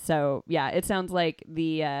 It sounds like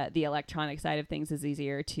the electronic side of things is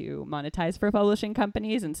easier to monetize for publishing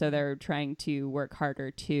companies, and so they're trying to work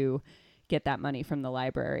harder to get that money from the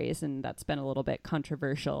libraries, and that's been a little bit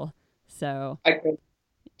controversial. So I can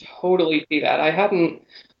totally see that. I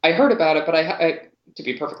heard about it, but I to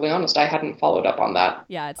be perfectly honest, I hadn't followed up on that.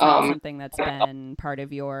 yeah, it's not something that's been part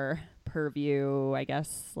of your purview, I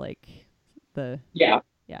guess, like Yeah.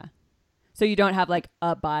 So you don't have like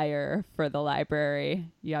a buyer for the library.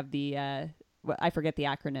 You have the I forget the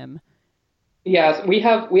acronym. Yeah, we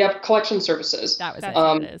have collection services. That was That's it.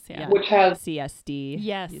 what it is. Yeah. Which has CSD.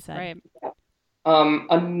 Yes. you said. Right.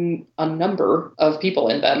 a number of people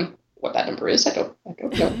in them. What that number is, I don't know.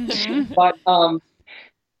 Mhm. But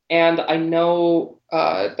and I know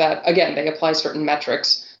that again they apply certain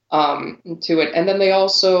metrics to it, and then they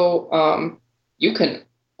also you can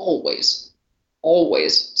always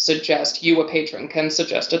suggest, a patron can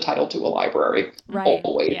suggest a title to a library. Right.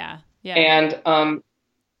 Always. Yeah. Yeah. And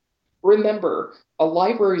remember, a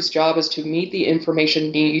library's job is to meet the information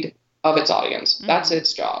need of its audience. That's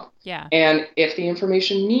its job. Yeah. And if the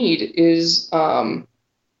information need is, to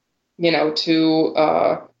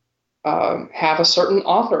have a certain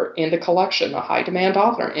author in the collection, a high demand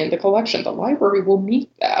author in the collection, the library will meet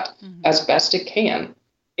that as best it can.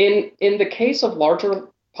 In the case of larger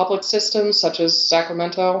public systems such as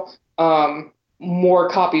Sacramento, more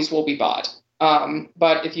copies will be bought.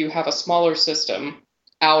 But if you have a smaller system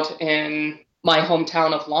out in my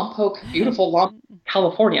hometown of Lompoc, beautiful Lompoc,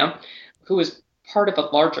 California, who is part of a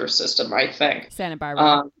larger system, I think. Santa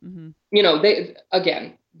Barbara.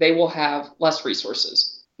 They will have less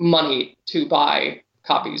resources, money to buy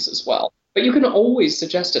copies as well. But you can always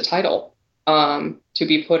suggest a title to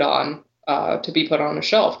be put on a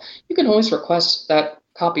shelf. You can always request that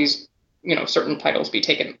copies, certain titles be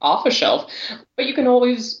taken off a shelf, but you can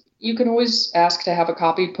always ask to have a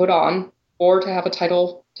copy put on or to have a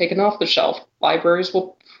title taken off the shelf. Libraries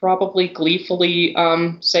will probably gleefully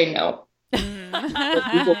say no.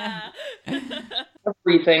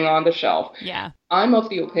 Everything on the shelf. Yeah. I'm of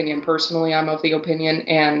the opinion,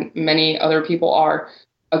 and many other people are,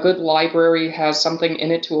 a good library has something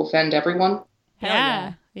in it to offend everyone.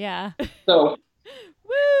 Hell Yeah. So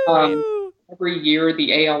Woo! every year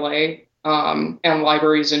the ALA and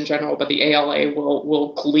libraries in general, but the ALA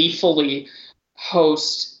will gleefully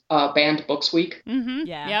host Banned Books Week. Mm-hmm.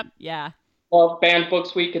 Yeah. Yep. Yeah. love Banned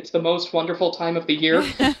Books Week. It's the most wonderful time of the year.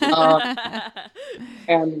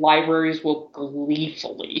 And libraries will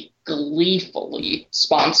gleefully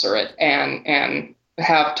sponsor it and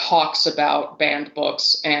have talks about banned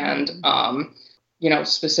books and,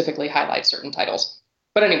 specifically highlight certain titles.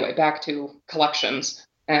 But anyway, back to collections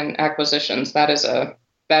and acquisitions. That is a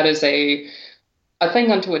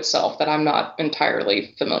thing unto itself that I'm not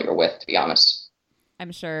entirely familiar with, to be honest.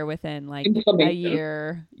 I'm sure within like a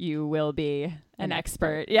year you will be an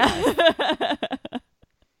expert. Yeah.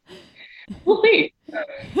 We'll see.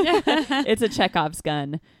 It's a Chekhov's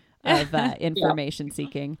gun of information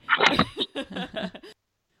seeking.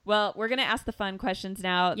 Well, we're going to ask the fun questions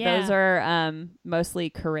now. Yeah. Those are mostly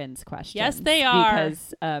Corinne's questions. Yes, they are.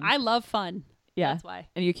 Because I love fun. Yeah. That's why.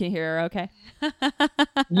 And you can hear her okay?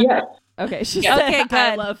 Yes. Okay. She Yeah. said, Okay, good.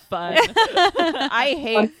 I love fun. I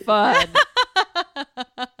hate fun.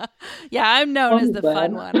 Yeah, I'm known as Fun the one.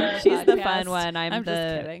 fun one. on She's the podcast. fun one. I'm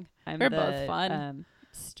just kidding. We're both fun.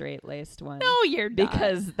 Straight-laced one. No, you're not.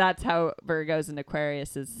 Because that's how Virgos and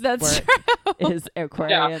Aquarius That's work. Is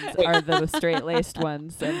Aquarians are the straight-laced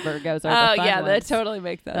ones and Virgos are the fun yeah, ones. that totally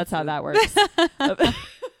makes sense. That's how that works.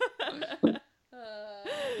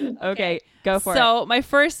 Okay, go for it. So my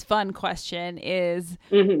first fun question is,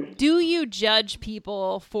 do you judge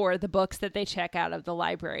people for the books that they check out of the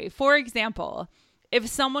library? For example, if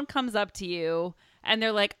someone comes up to you and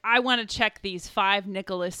they're like, I want to check these 5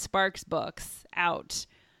 Nicholas Sparks books out,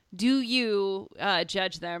 do you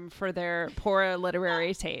judge them for their poor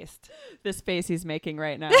literary taste? This face he's making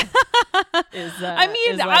right now is I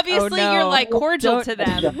mean, is like, obviously oh, no. you're like cordial Don't- to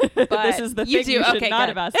them, but This is the you thing do. you should Okay, not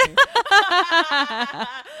good. have asked me.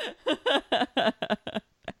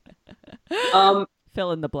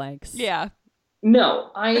 Fill in the blanks. Yeah.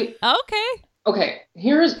 No, Okay.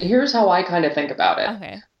 here's how I kind of think about it.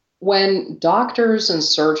 Okay. When doctors and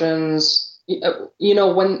surgeons,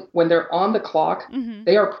 when they're on the clock, Mm-hmm.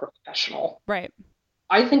 they are professional. Right.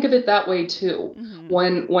 I think of it that way too. Mm-hmm.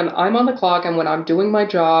 When I'm on the clock and when I'm doing my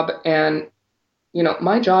job, and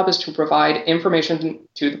my job is to provide information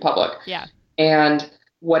to the public. Yeah. And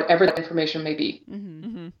whatever that information may be. Mm-hmm.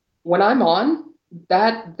 Mm-hmm. When I'm on,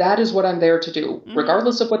 that is what I'm there to do. Mhm.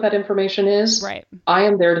 Regardless of what that information is, Right. I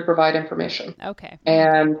am there to provide information. Okay.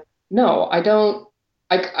 And no, I don't.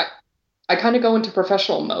 I kind of go into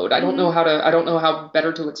professional mode. I don't know how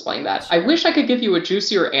better to explain that. I wish I could give you a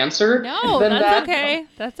juicier answer. No, than that's that. okay.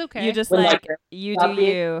 That's okay. You just When, like, like, you not do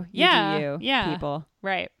being- you. Yeah, You do you, yeah. people.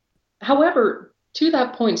 right. However, to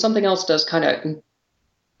that point, something else does kind of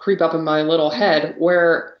creep up in my little head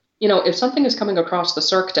where, if something is coming across the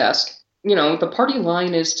circ desk, the party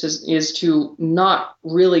line is to not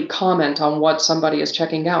really comment on what somebody is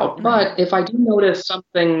checking out. But if I do notice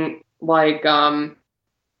something like,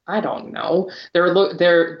 I don't know, they're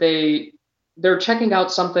checking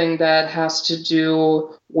out something that has to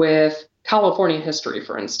do with California history,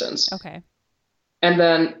 for instance. Okay. And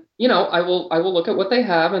then, I will look at what they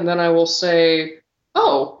have, and then I will say,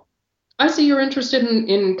 oh, I see you're interested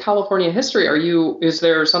in California history. Is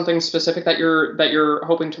there something specific that you're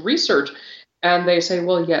hoping to research? And they say,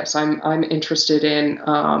 well, yes, I'm interested in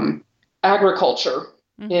agriculture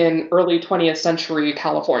in early 20th century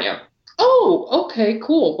California. Oh, okay,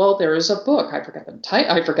 cool. Well, there is a book. I forget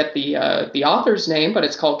the author's name, but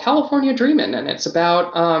it's called California Dreamin', and it's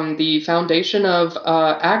about the foundation of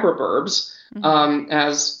agriburbs,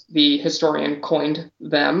 as the historian coined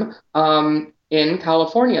them, in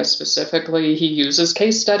California. Specifically, he uses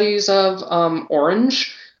case studies of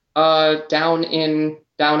Orange, down in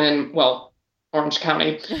Orange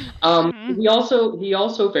County. He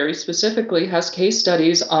also very specifically has case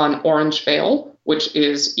studies on Orangevale, which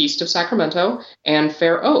is east of Sacramento, and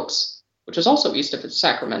Fair Oaks, which is also east of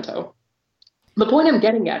Sacramento. The point I'm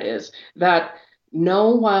getting at is that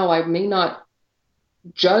while I may not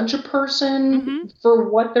judge a person for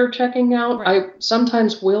what they're checking out, Right. I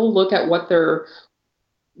sometimes will look at what they're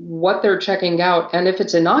checking out, and if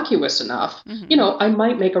it's innocuous enough, I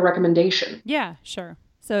might make a recommendation. Yeah, sure.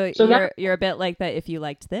 So that- you're a bit like that. If you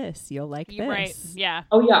liked this, you'll like this. Right. Yeah.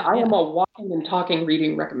 Oh yeah, I am a walking and talking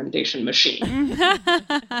reading recommendation machine.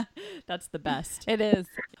 That's the best. It is.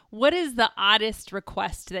 What is the oddest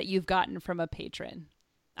request that you've gotten from a patron?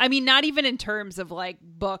 I mean, not even in terms of like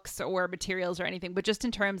books or materials or anything, but just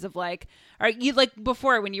in terms of like, are you like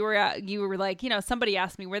before when you were like, somebody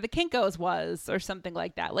asked me where the Kinko's was or something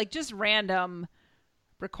like that, like just random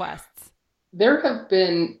requests. There have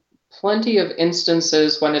been plenty of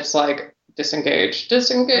instances when it's like disengage.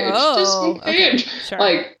 Okay. Sure.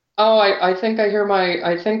 Like, oh, I think I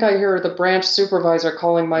hear the branch supervisor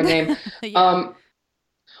calling my name. Yeah.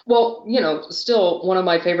 Well, still one of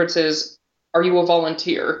my favorites is are you a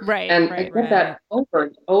volunteer? Right, And I right, get that over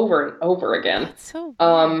and over and over again. That's so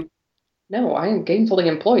weird. No, I am gainfully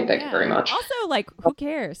employed. Thank you very Yeah. much. Also, like, who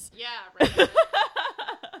cares? Yeah, right. God.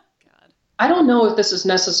 I don't know if this is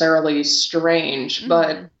necessarily strange,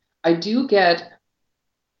 but I do get,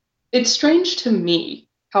 it's strange to me.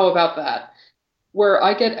 How about that? Where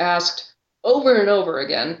I get asked over and over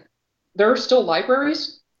again, there are still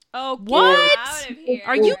libraries? Oh, What? out of here.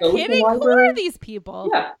 Are you Go to kidding? Who library? are these people?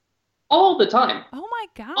 Yeah, all the time. Oh my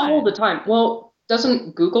God. All the time. Well,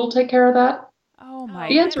 doesn't Google take care of that? Oh my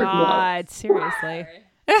The answer is no. God. Seriously.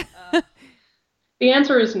 The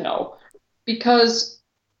answer is no, because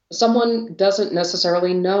someone doesn't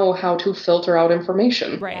necessarily know how to filter out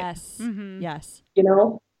information, Right. Yes. Mhm. Yes. you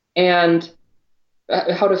know, and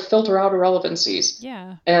how to filter out irrelevancies.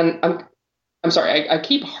 Yeah. And I'm sorry, I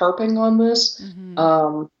keep harping on this,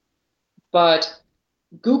 but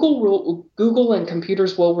Google and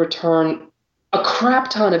computers will return a crap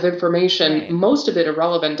ton of information, Right. most of it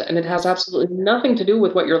irrelevant, and it has absolutely nothing to do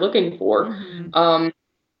with what you're looking for.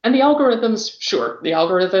 And the algorithms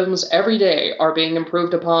every day are being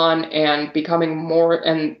improved upon and becoming more,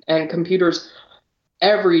 and computers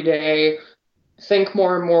every day think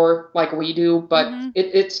more and more like we do, but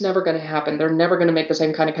it's never going to happen. They're never going to make the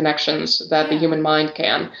same kind of connections that the human mind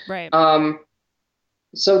can. Right.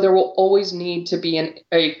 So there will always need to be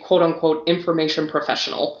a quote unquote information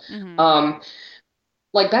professional.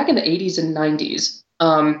 Like back in the 80s and 90s,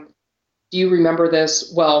 do you remember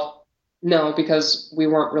this? Well, no, because we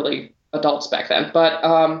weren't really adults back then.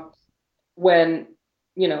 But when,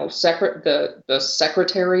 the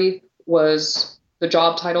secretary was, the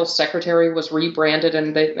job title secretary was rebranded,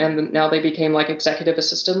 and now they became like executive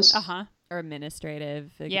assistants. Or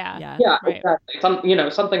administrative. Yeah. Yeah, Right. exactly.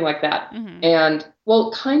 Something like that. And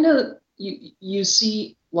well, kind of you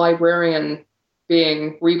see librarian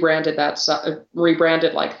being rebranded like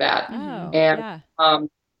that. Oh, And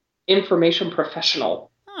information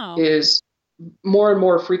professional Oh. is more and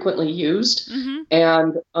more frequently used,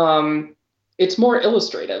 and it's more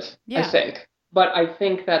illustrative, I think. But I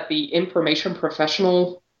think that the information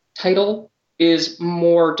professional title is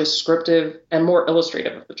more descriptive and more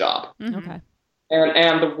illustrative of the job. Okay.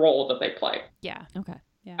 And the role that they play. Yeah. Okay.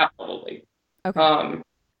 Yeah. Absolutely. Okay.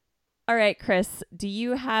 All right, Chris, do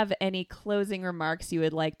you have any closing remarks you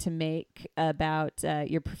would like to make about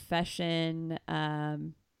your profession?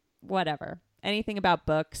 Whatever. Anything about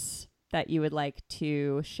books that you would like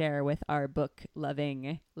to share with our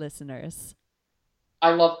book-loving listeners?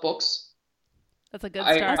 I love books. That's a good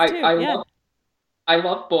start. I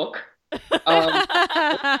love book.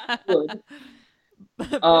 Good.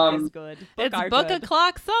 Book is good. It's book good.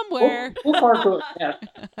 o'clock somewhere. Book are good, yes.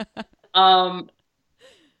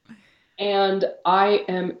 And I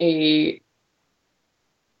am a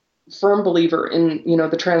firm believer in,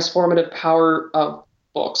 the transformative power of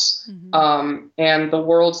books, and the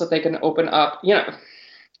worlds that they can open up.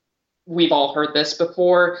 We've all heard this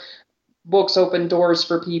before. Books open doors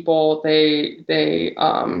for people. They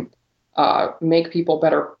make people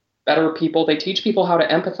better people. They teach people how to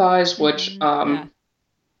empathize, which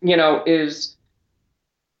is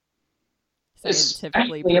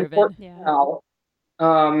scientifically proven. Important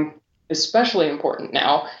now. Especially important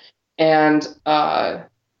now. And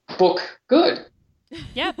book good.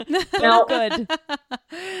 Yep. Now, good.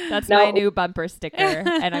 That's my new bumper sticker,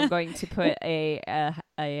 and I'm going to put a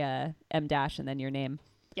M dash and then your name.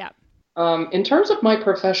 Yep. In terms of my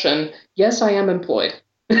profession, yes, I am employed.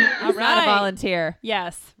 He's not a volunteer.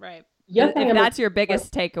 Yes, right. Yes, if that's your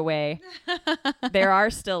biggest takeaway, there are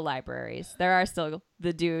still libraries. There are still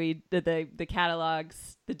the Dewey, the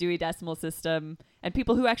catalogs, the Dewey Decimal System, and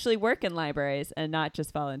people who actually work in libraries and not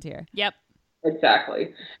just volunteer. Yep.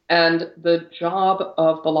 Exactly. And the job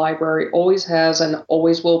of the library always has and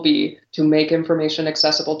always will be to make information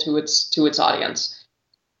accessible to its audience.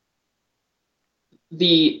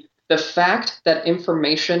 The fact that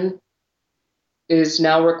information is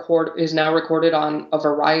now recorded on a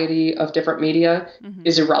variety of different media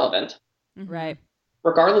is irrelevant. Right.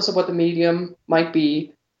 Regardless of what the medium might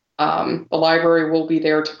be, the library will be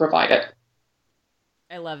there to provide it.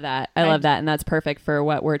 I love that. I love that. And that's perfect for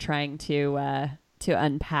what we're trying to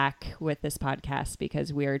unpack with this podcast,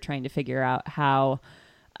 because we're trying to figure out how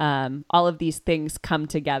all of these things come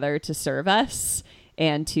together to serve us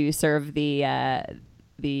and to serve the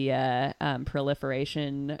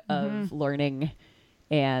proliferation of learning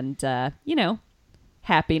and,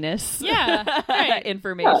 happiness,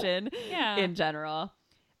 information in general,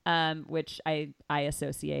 which I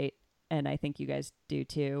associate, and I think you guys do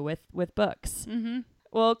too, with books.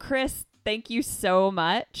 Well, Chris, thank you so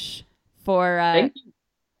much for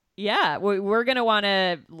Yeah, we're going to want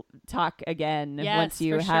to talk again Yes, once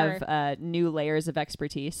you for have new layers of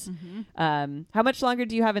expertise. Mm-hmm. How much longer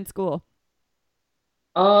do you have in school?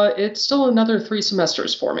 It's still another 3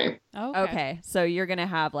 semesters for me. Okay. So you're going to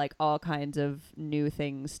have like all kinds of new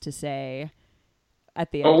things to say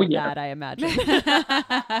at the end Oh, of yeah. that, I imagine.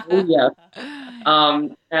 Oh, yeah.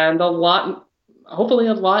 And hopefully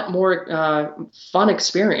a lot more fun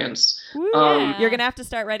experience. Yeah. You're going to have to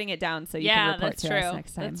start writing it down so you can report that's to true. us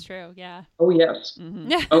next time. That's true. Yeah. Oh, yes.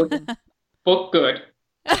 Mhm. Oh, book good.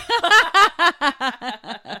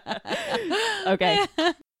 Okay.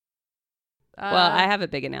 Well, I have a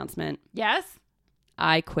big announcement. Yes.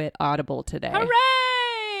 I quit Audible today.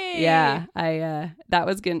 Hooray! Yeah, I that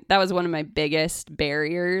was one of my biggest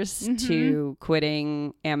barriers to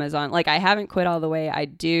quitting Amazon. Like, I haven't quit all the way. I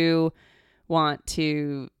do want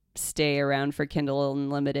to stay around for Kindle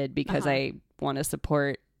Unlimited because I want to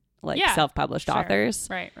support self-published authors.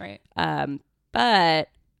 Right. But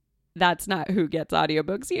that's not who gets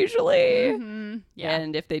audiobooks usually. Mm-hmm. Yeah.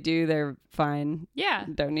 And if they do, they're fine. Yeah.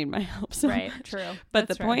 Don't need my help. So. Right. True. But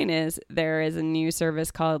That's the point is, there is a new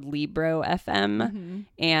service called Libro FM,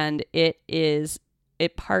 and it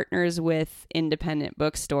partners with independent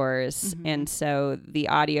bookstores. And so the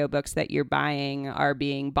audiobooks that you're buying are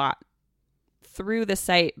being bought through the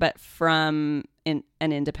site, but from an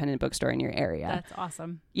independent bookstore in your area. That's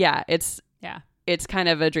awesome. Yeah, it's kind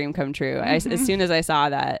of a dream come true. As soon as I saw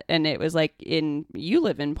that, and it was like, you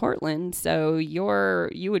live in Portland, so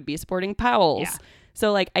you would be supporting Powell's. Yeah.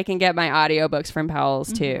 So like I can get my audiobooks from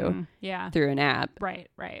Powell's too. Yeah. Through an app. Right.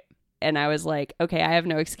 And I was like, okay, I have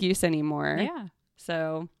no excuse anymore. Yeah.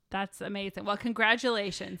 So that's amazing. Well,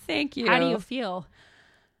 congratulations. Thank you. How do you feel?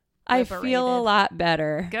 I feel a lot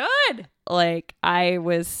better. Good. Like I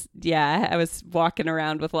was walking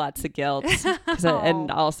around with lots of guilt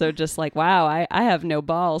and also just like, wow, I have no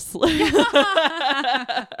balls.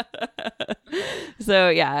 So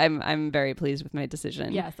yeah, I'm very pleased with my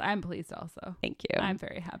decision. Yes, I'm pleased also. Thank you. I'm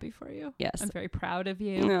very happy for you. Yes. I'm very proud of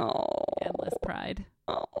you. No. Endless pride.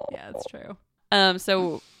 Oh. Yeah, it's true.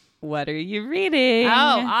 So what are you reading? Oh,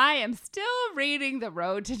 I am still reading The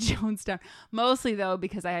Road to Jonestown. Mostly, though,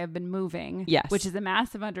 because I have been moving. Yes. Which is a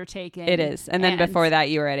massive undertaking. It is. And then before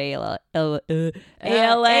that, you were at ALA.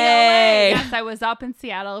 Yes, I was up in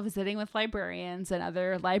Seattle visiting with librarians and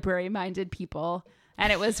other library-minded people.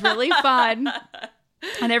 And it was really fun.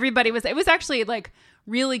 And it was actually like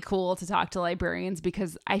really cool to talk to librarians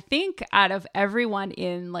because I think out of everyone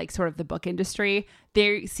in like sort of the book industry,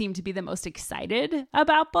 they seem to be the most excited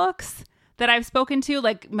about books that I've spoken to,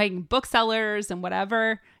 like my booksellers and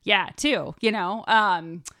whatever. Yeah, too,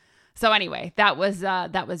 So anyway, that was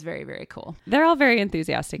very, very cool. They're all very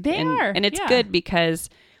enthusiastic. They are. And it's good because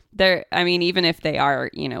even if they are,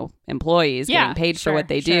 employees getting paid for what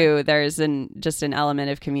they do, there's just an element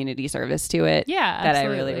of community service to it that I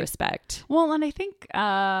really respect. Well, and I think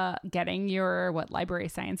getting your library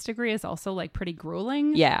science degree is also like pretty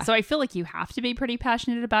grueling. Yeah. So I feel like you have to be pretty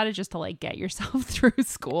passionate about it just to like get yourself through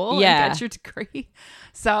school and get your degree.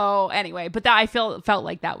 So anyway, but I felt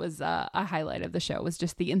like that was a highlight of the show, was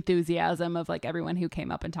just the enthusiasm of like everyone who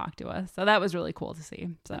came up and talked to us. So that was really cool to see.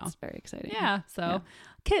 So that's very exciting. Yeah. So.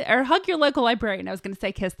 Or hug your local librarian. I was going to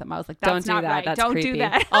say kiss them. I was like, that's don't do not that. right. That's don't creepy. do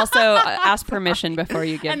that. Also, ask permission before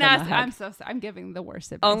you give them a hug. I'm so sorry. I'm giving the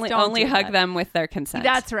worst advice. Only hug them with their consent.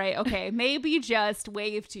 That's right. Okay. Maybe just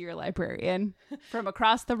wave to your librarian from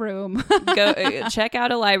across the room. Go check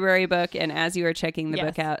out a library book, and as you are checking the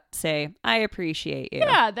book out, say, I appreciate you.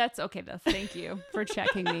 Yeah, that's okay. Thank you for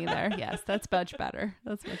checking me there. Yes, that's much better.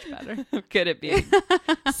 Good at being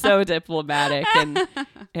so diplomatic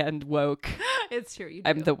and woke. It's true. You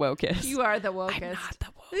do. I'm the wokest. You are the wokest. I'm not the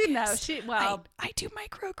wokest. No, I do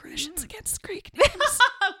microaggressions against Greek names.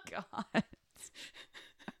 Oh, God.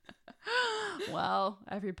 Well,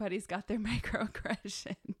 everybody's got their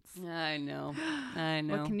microaggressions. I know.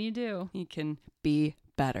 What can you do? You can be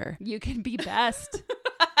better. You can be best.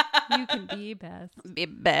 You can be best. Be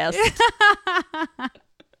best.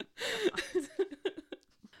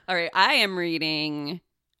 All right. I am reading...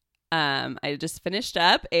 I just finished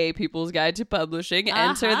up A People's Guide to Publishing.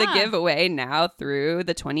 Enter the giveaway now through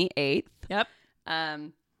the 28th. Yep.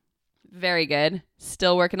 Very good.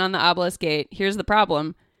 Still working on the Obelisk Gate. Here's the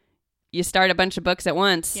problem. You start a bunch of books at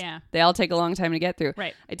once. Yeah. They all take a long time to get through.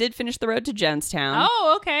 Right. I did finish The Road to Jonestown.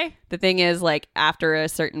 Oh, okay. The thing is, like, after a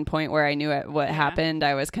certain point where I knew what happened,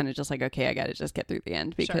 I was kind of just like, okay, I got to just get through the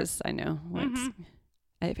end because I know what's...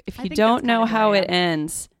 If you don't know how it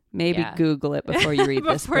ends... Maybe Yeah. Google it before you read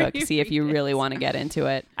this Before book. you See if you read really this. want to get into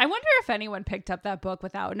it. I wonder if anyone picked up that book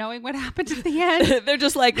without knowing what happened at the end. They're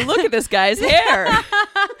just like, look at this guy's hair.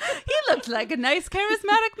 He looked like a nice,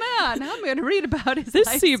 charismatic man. I'm going to read about his This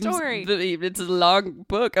life seems story. it's a long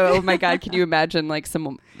book. Oh my God. Can you imagine like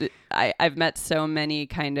I've met so many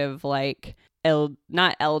kind of like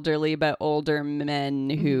not elderly, but older men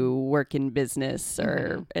who work in business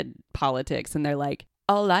or in politics. And they're like,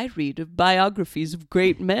 all I read are biographies of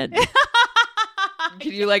great men.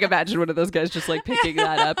 Can you like imagine one of those guys just like picking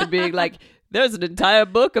that up and being like, there's an entire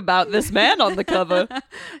book about this man on the cover.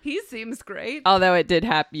 He seems great. Although it did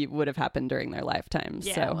would have happened during their lifetimes.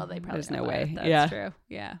 Yeah, so well, they probably there's no know about way. it. That's Yeah. true.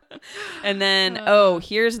 Yeah. And then,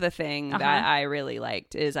 here's the thing that I really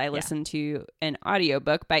liked is I listened to an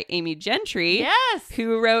audiobook by Amy Gentry. Yes.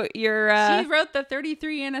 Who wrote your... She wrote the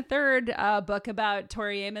 33 and a third book about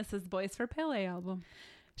Tori Amos's Boys for Pele album.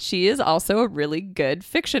 She is also a really good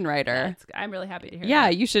fiction writer. I'm really happy to hear Yeah,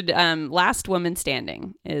 that. you should. Last Woman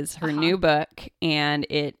Standing is her new book, and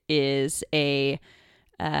it is a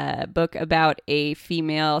book about a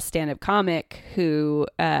female stand-up comic who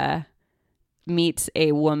meets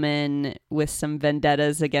a woman with some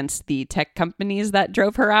vendettas against the tech companies that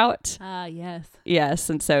drove her out. Yes. Yes,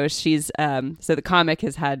 and so she's so the comic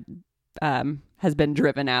has been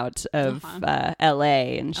driven out of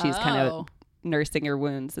L.A. and she's kind of nursing her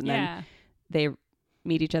wounds, and then they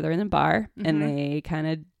meet each other in the bar and they kind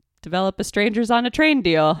of develop a strangers on a train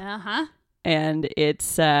deal. And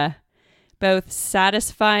it's both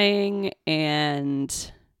satisfying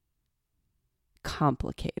and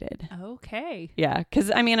complicated. Okay. Yeah,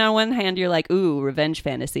 because I mean, on one hand, you're like, ooh, revenge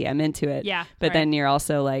fantasy, I'm into it. Yeah. But then you're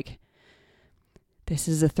also like, this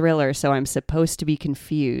is a thriller, so I'm supposed to be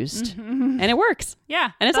confused. And it works.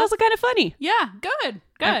 Yeah. And it's also kind of funny. Yeah. Good.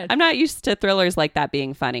 I'm not used to thrillers like that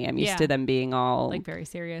being funny. I'm used to them being all like very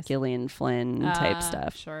serious Gillian Flynn type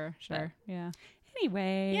stuff. Sure. Yeah.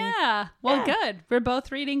 Anyway. Yeah. Well, good. We're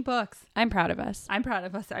both reading books. I'm proud of us. I'm proud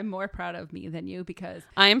of us. I'm more proud of me than you because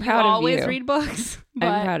I'm proud you of always you. read books.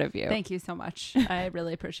 I'm proud of you. Thank you so much. I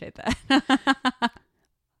really appreciate that.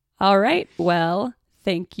 All right. Well,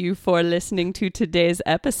 thank you for listening to today's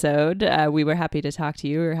episode. We were happy to talk to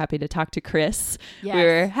you. We were happy to talk to Chris. Yes. We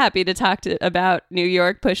were happy to talk about New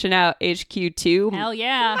York pushing out HQ2. Hell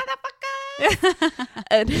yeah.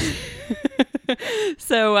 And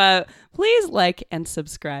so please like and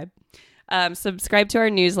subscribe. Subscribe to our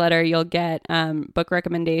newsletter. You'll get book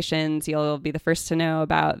recommendations. You'll be the first to know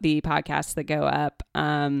about the podcasts that go up.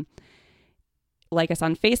 Like us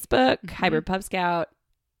on Facebook, Hybrid Pub Scout,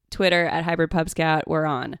 Twitter at Hybrid Pub Scout. We're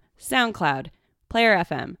on SoundCloud, Player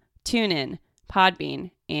FM, TuneIn,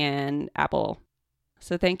 Podbean, and Apple.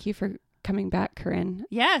 So thank you for coming back, Corinne.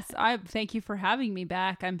 Yes. I thank you for having me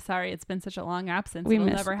back. I'm sorry it's been such a long absence. We It'll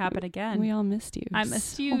missed- never happen again. We all missed you. I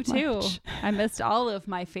missed so you too. much. I missed all of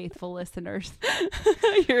my faithful listeners.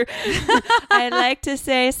 I'd like to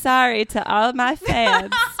say sorry to all my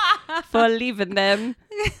fans for leaving them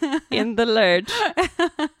in the lurch.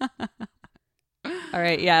 All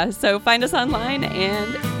right, yeah. So find us online,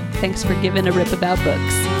 and thanks for giving a rip about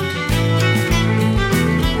books.